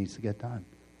repentance that needs to get done.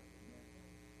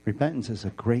 Repentance is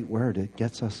a great word. It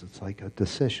gets us, it's like a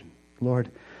decision. Lord,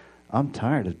 I'm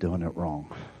tired of doing it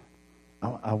wrong.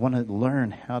 I want to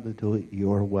learn how to do it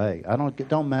your way. It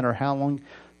don't matter how long.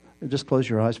 Just close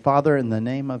your eyes. Father, in the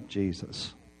name of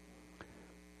Jesus,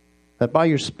 that by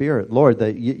your Spirit, Lord,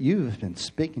 that you've been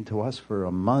speaking to us for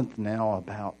a month now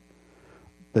about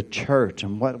the church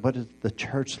and what the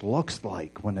church looks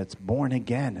like when it's born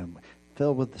again and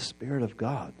filled with the Spirit of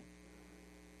God.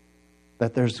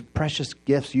 That there's precious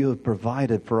gifts you have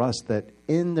provided for us that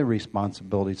in the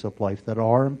responsibilities of life that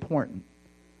are important.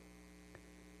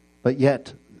 But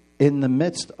yet, in the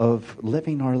midst of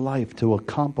living our life to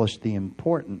accomplish the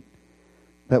important,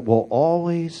 that we'll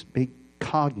always be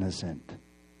cognizant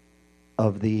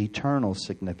of the eternal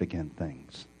significant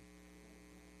things.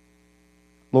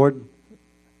 Lord,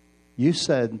 you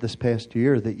said this past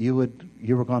year that you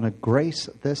were going to grace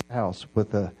this house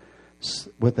with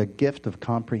a gift of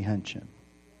comprehension.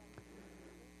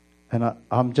 And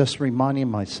I'm just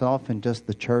reminding myself and just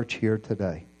the church here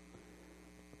today.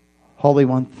 Holy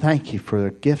One, thank you for the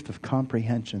gift of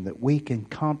comprehension that we can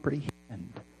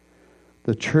comprehend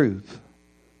the truth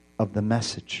of the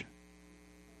message.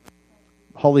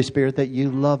 Holy Spirit, that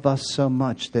you love us so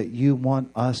much that you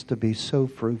want us to be so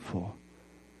fruitful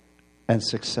and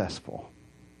successful.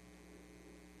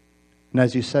 And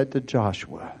as you said to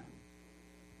Joshua,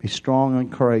 be strong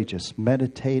and courageous.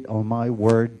 Meditate on my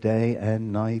word day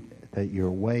and night that your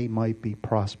way might be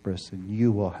prosperous and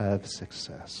you will have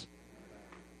success.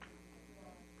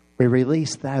 We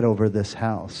release that over this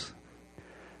house.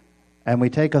 And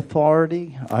we take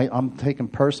authority. I'm taking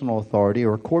personal authority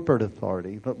or corporate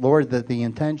authority. But Lord, that the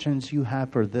intentions you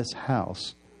have for this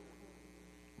house,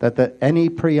 that any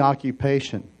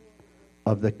preoccupation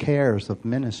of the cares of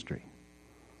ministry,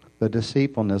 the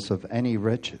deceitfulness of any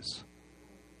riches,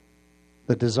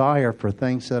 the desire for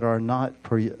things that are not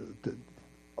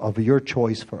of your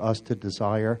choice for us to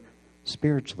desire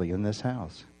spiritually in this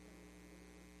house.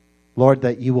 Lord,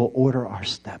 that you will order our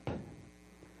step,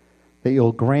 that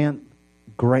you'll grant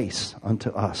grace unto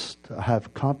us to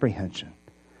have comprehension,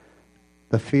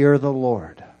 the fear of the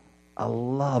Lord, a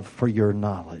love for your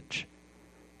knowledge,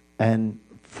 and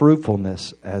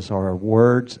fruitfulness as our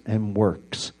words and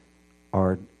works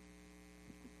are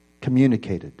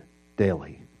communicated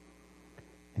daily.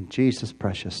 In Jesus'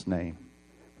 precious name.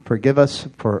 Forgive us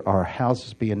for our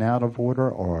houses being out of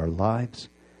order or our lives,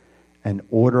 and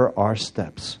order our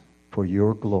steps for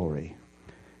your glory.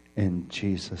 In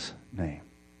Jesus' name.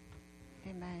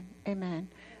 Amen. Amen.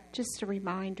 Just a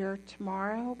reminder,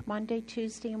 tomorrow, Monday,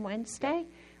 Tuesday, and Wednesday,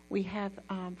 we have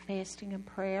fasting and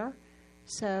prayer.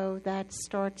 So that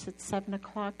starts at 7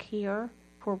 o'clock here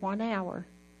for 1 hour.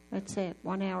 That's it.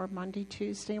 1 hour, Monday,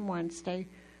 Tuesday, and Wednesday.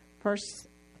 First